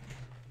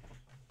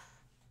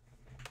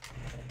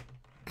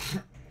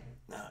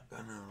 Not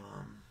gonna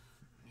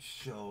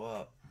show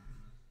up.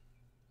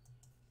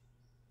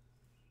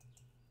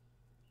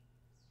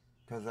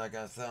 Because like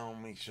I said,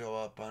 when we show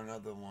up on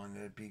another one,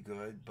 it'd be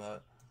good.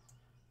 But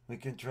we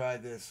can try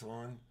this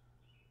one.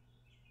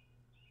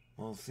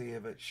 We'll see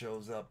if it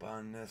shows up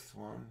on this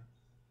one.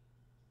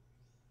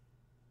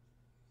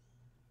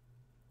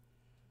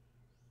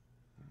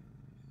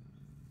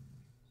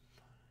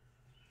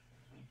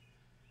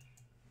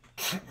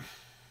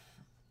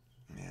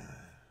 Yeah,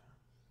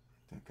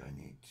 I think I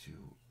need to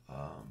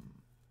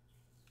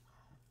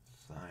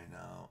sign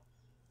out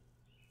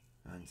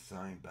and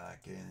sign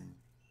back in.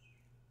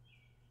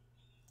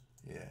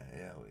 Yeah,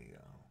 there we go.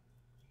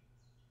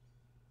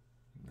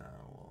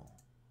 Now we'll...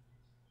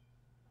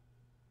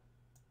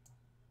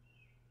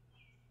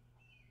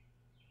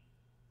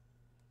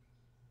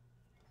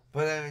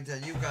 But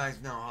anyway, you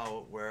guys know how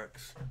it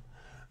works.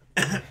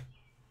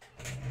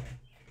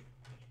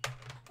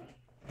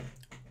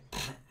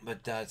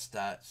 But that's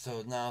that.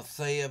 So now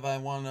say if I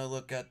want to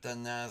look at the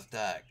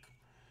NASDAQ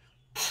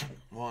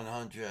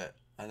 100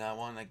 and I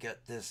want to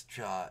get this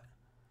chart.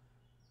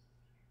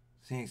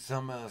 See,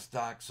 some of the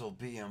stocks will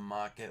be in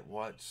market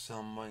watch.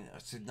 Someone,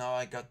 so now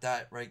I got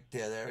that right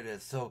there. There it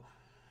is. So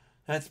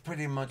that's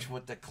pretty much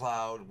what the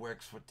cloud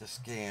works with the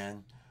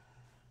scan.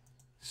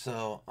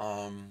 So,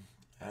 and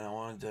I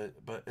wanted to,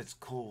 but it's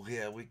cool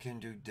here. We can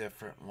do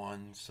different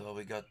ones. So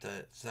we got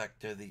the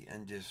sector, the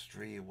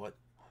industry, what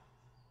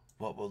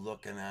we're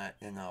looking at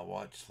in our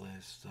watch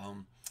list.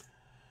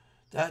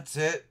 That's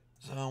it.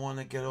 So I want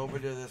to get over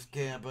to the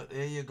scan, but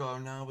there you go.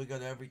 Now we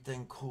got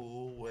everything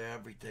cool with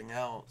everything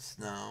else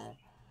now.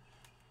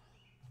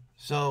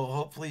 So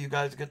hopefully you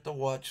guys get the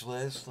watch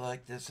list.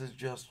 Like this is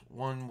just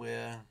one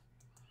where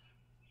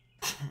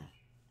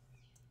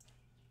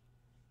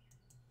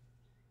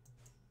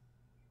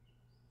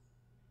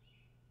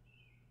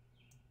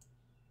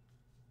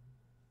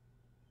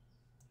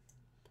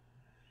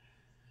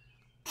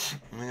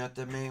we got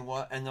the main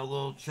and the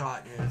little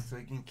chart here, so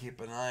you can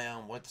keep an eye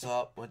on what's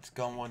up, what's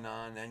going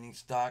on, any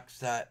stocks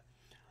that,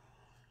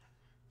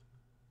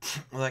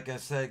 like I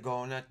said,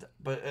 going at.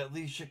 But at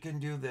least you can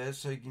do this,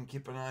 so you can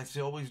keep an eye. So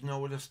you always know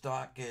what a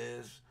stock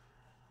is.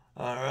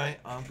 All right,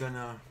 I'm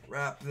gonna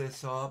wrap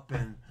this up,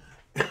 and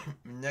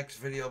next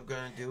video I'm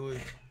gonna do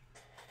is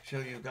show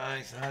you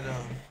guys how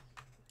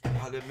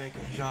to make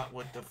a shot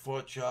with the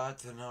 4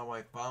 charts and how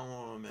I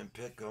follow them and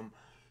pick them.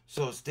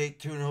 So stay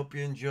tuned. Hope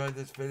you enjoyed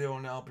this video,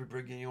 and I'll be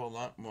bringing you a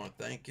lot more.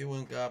 Thank you,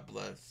 and God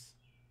bless.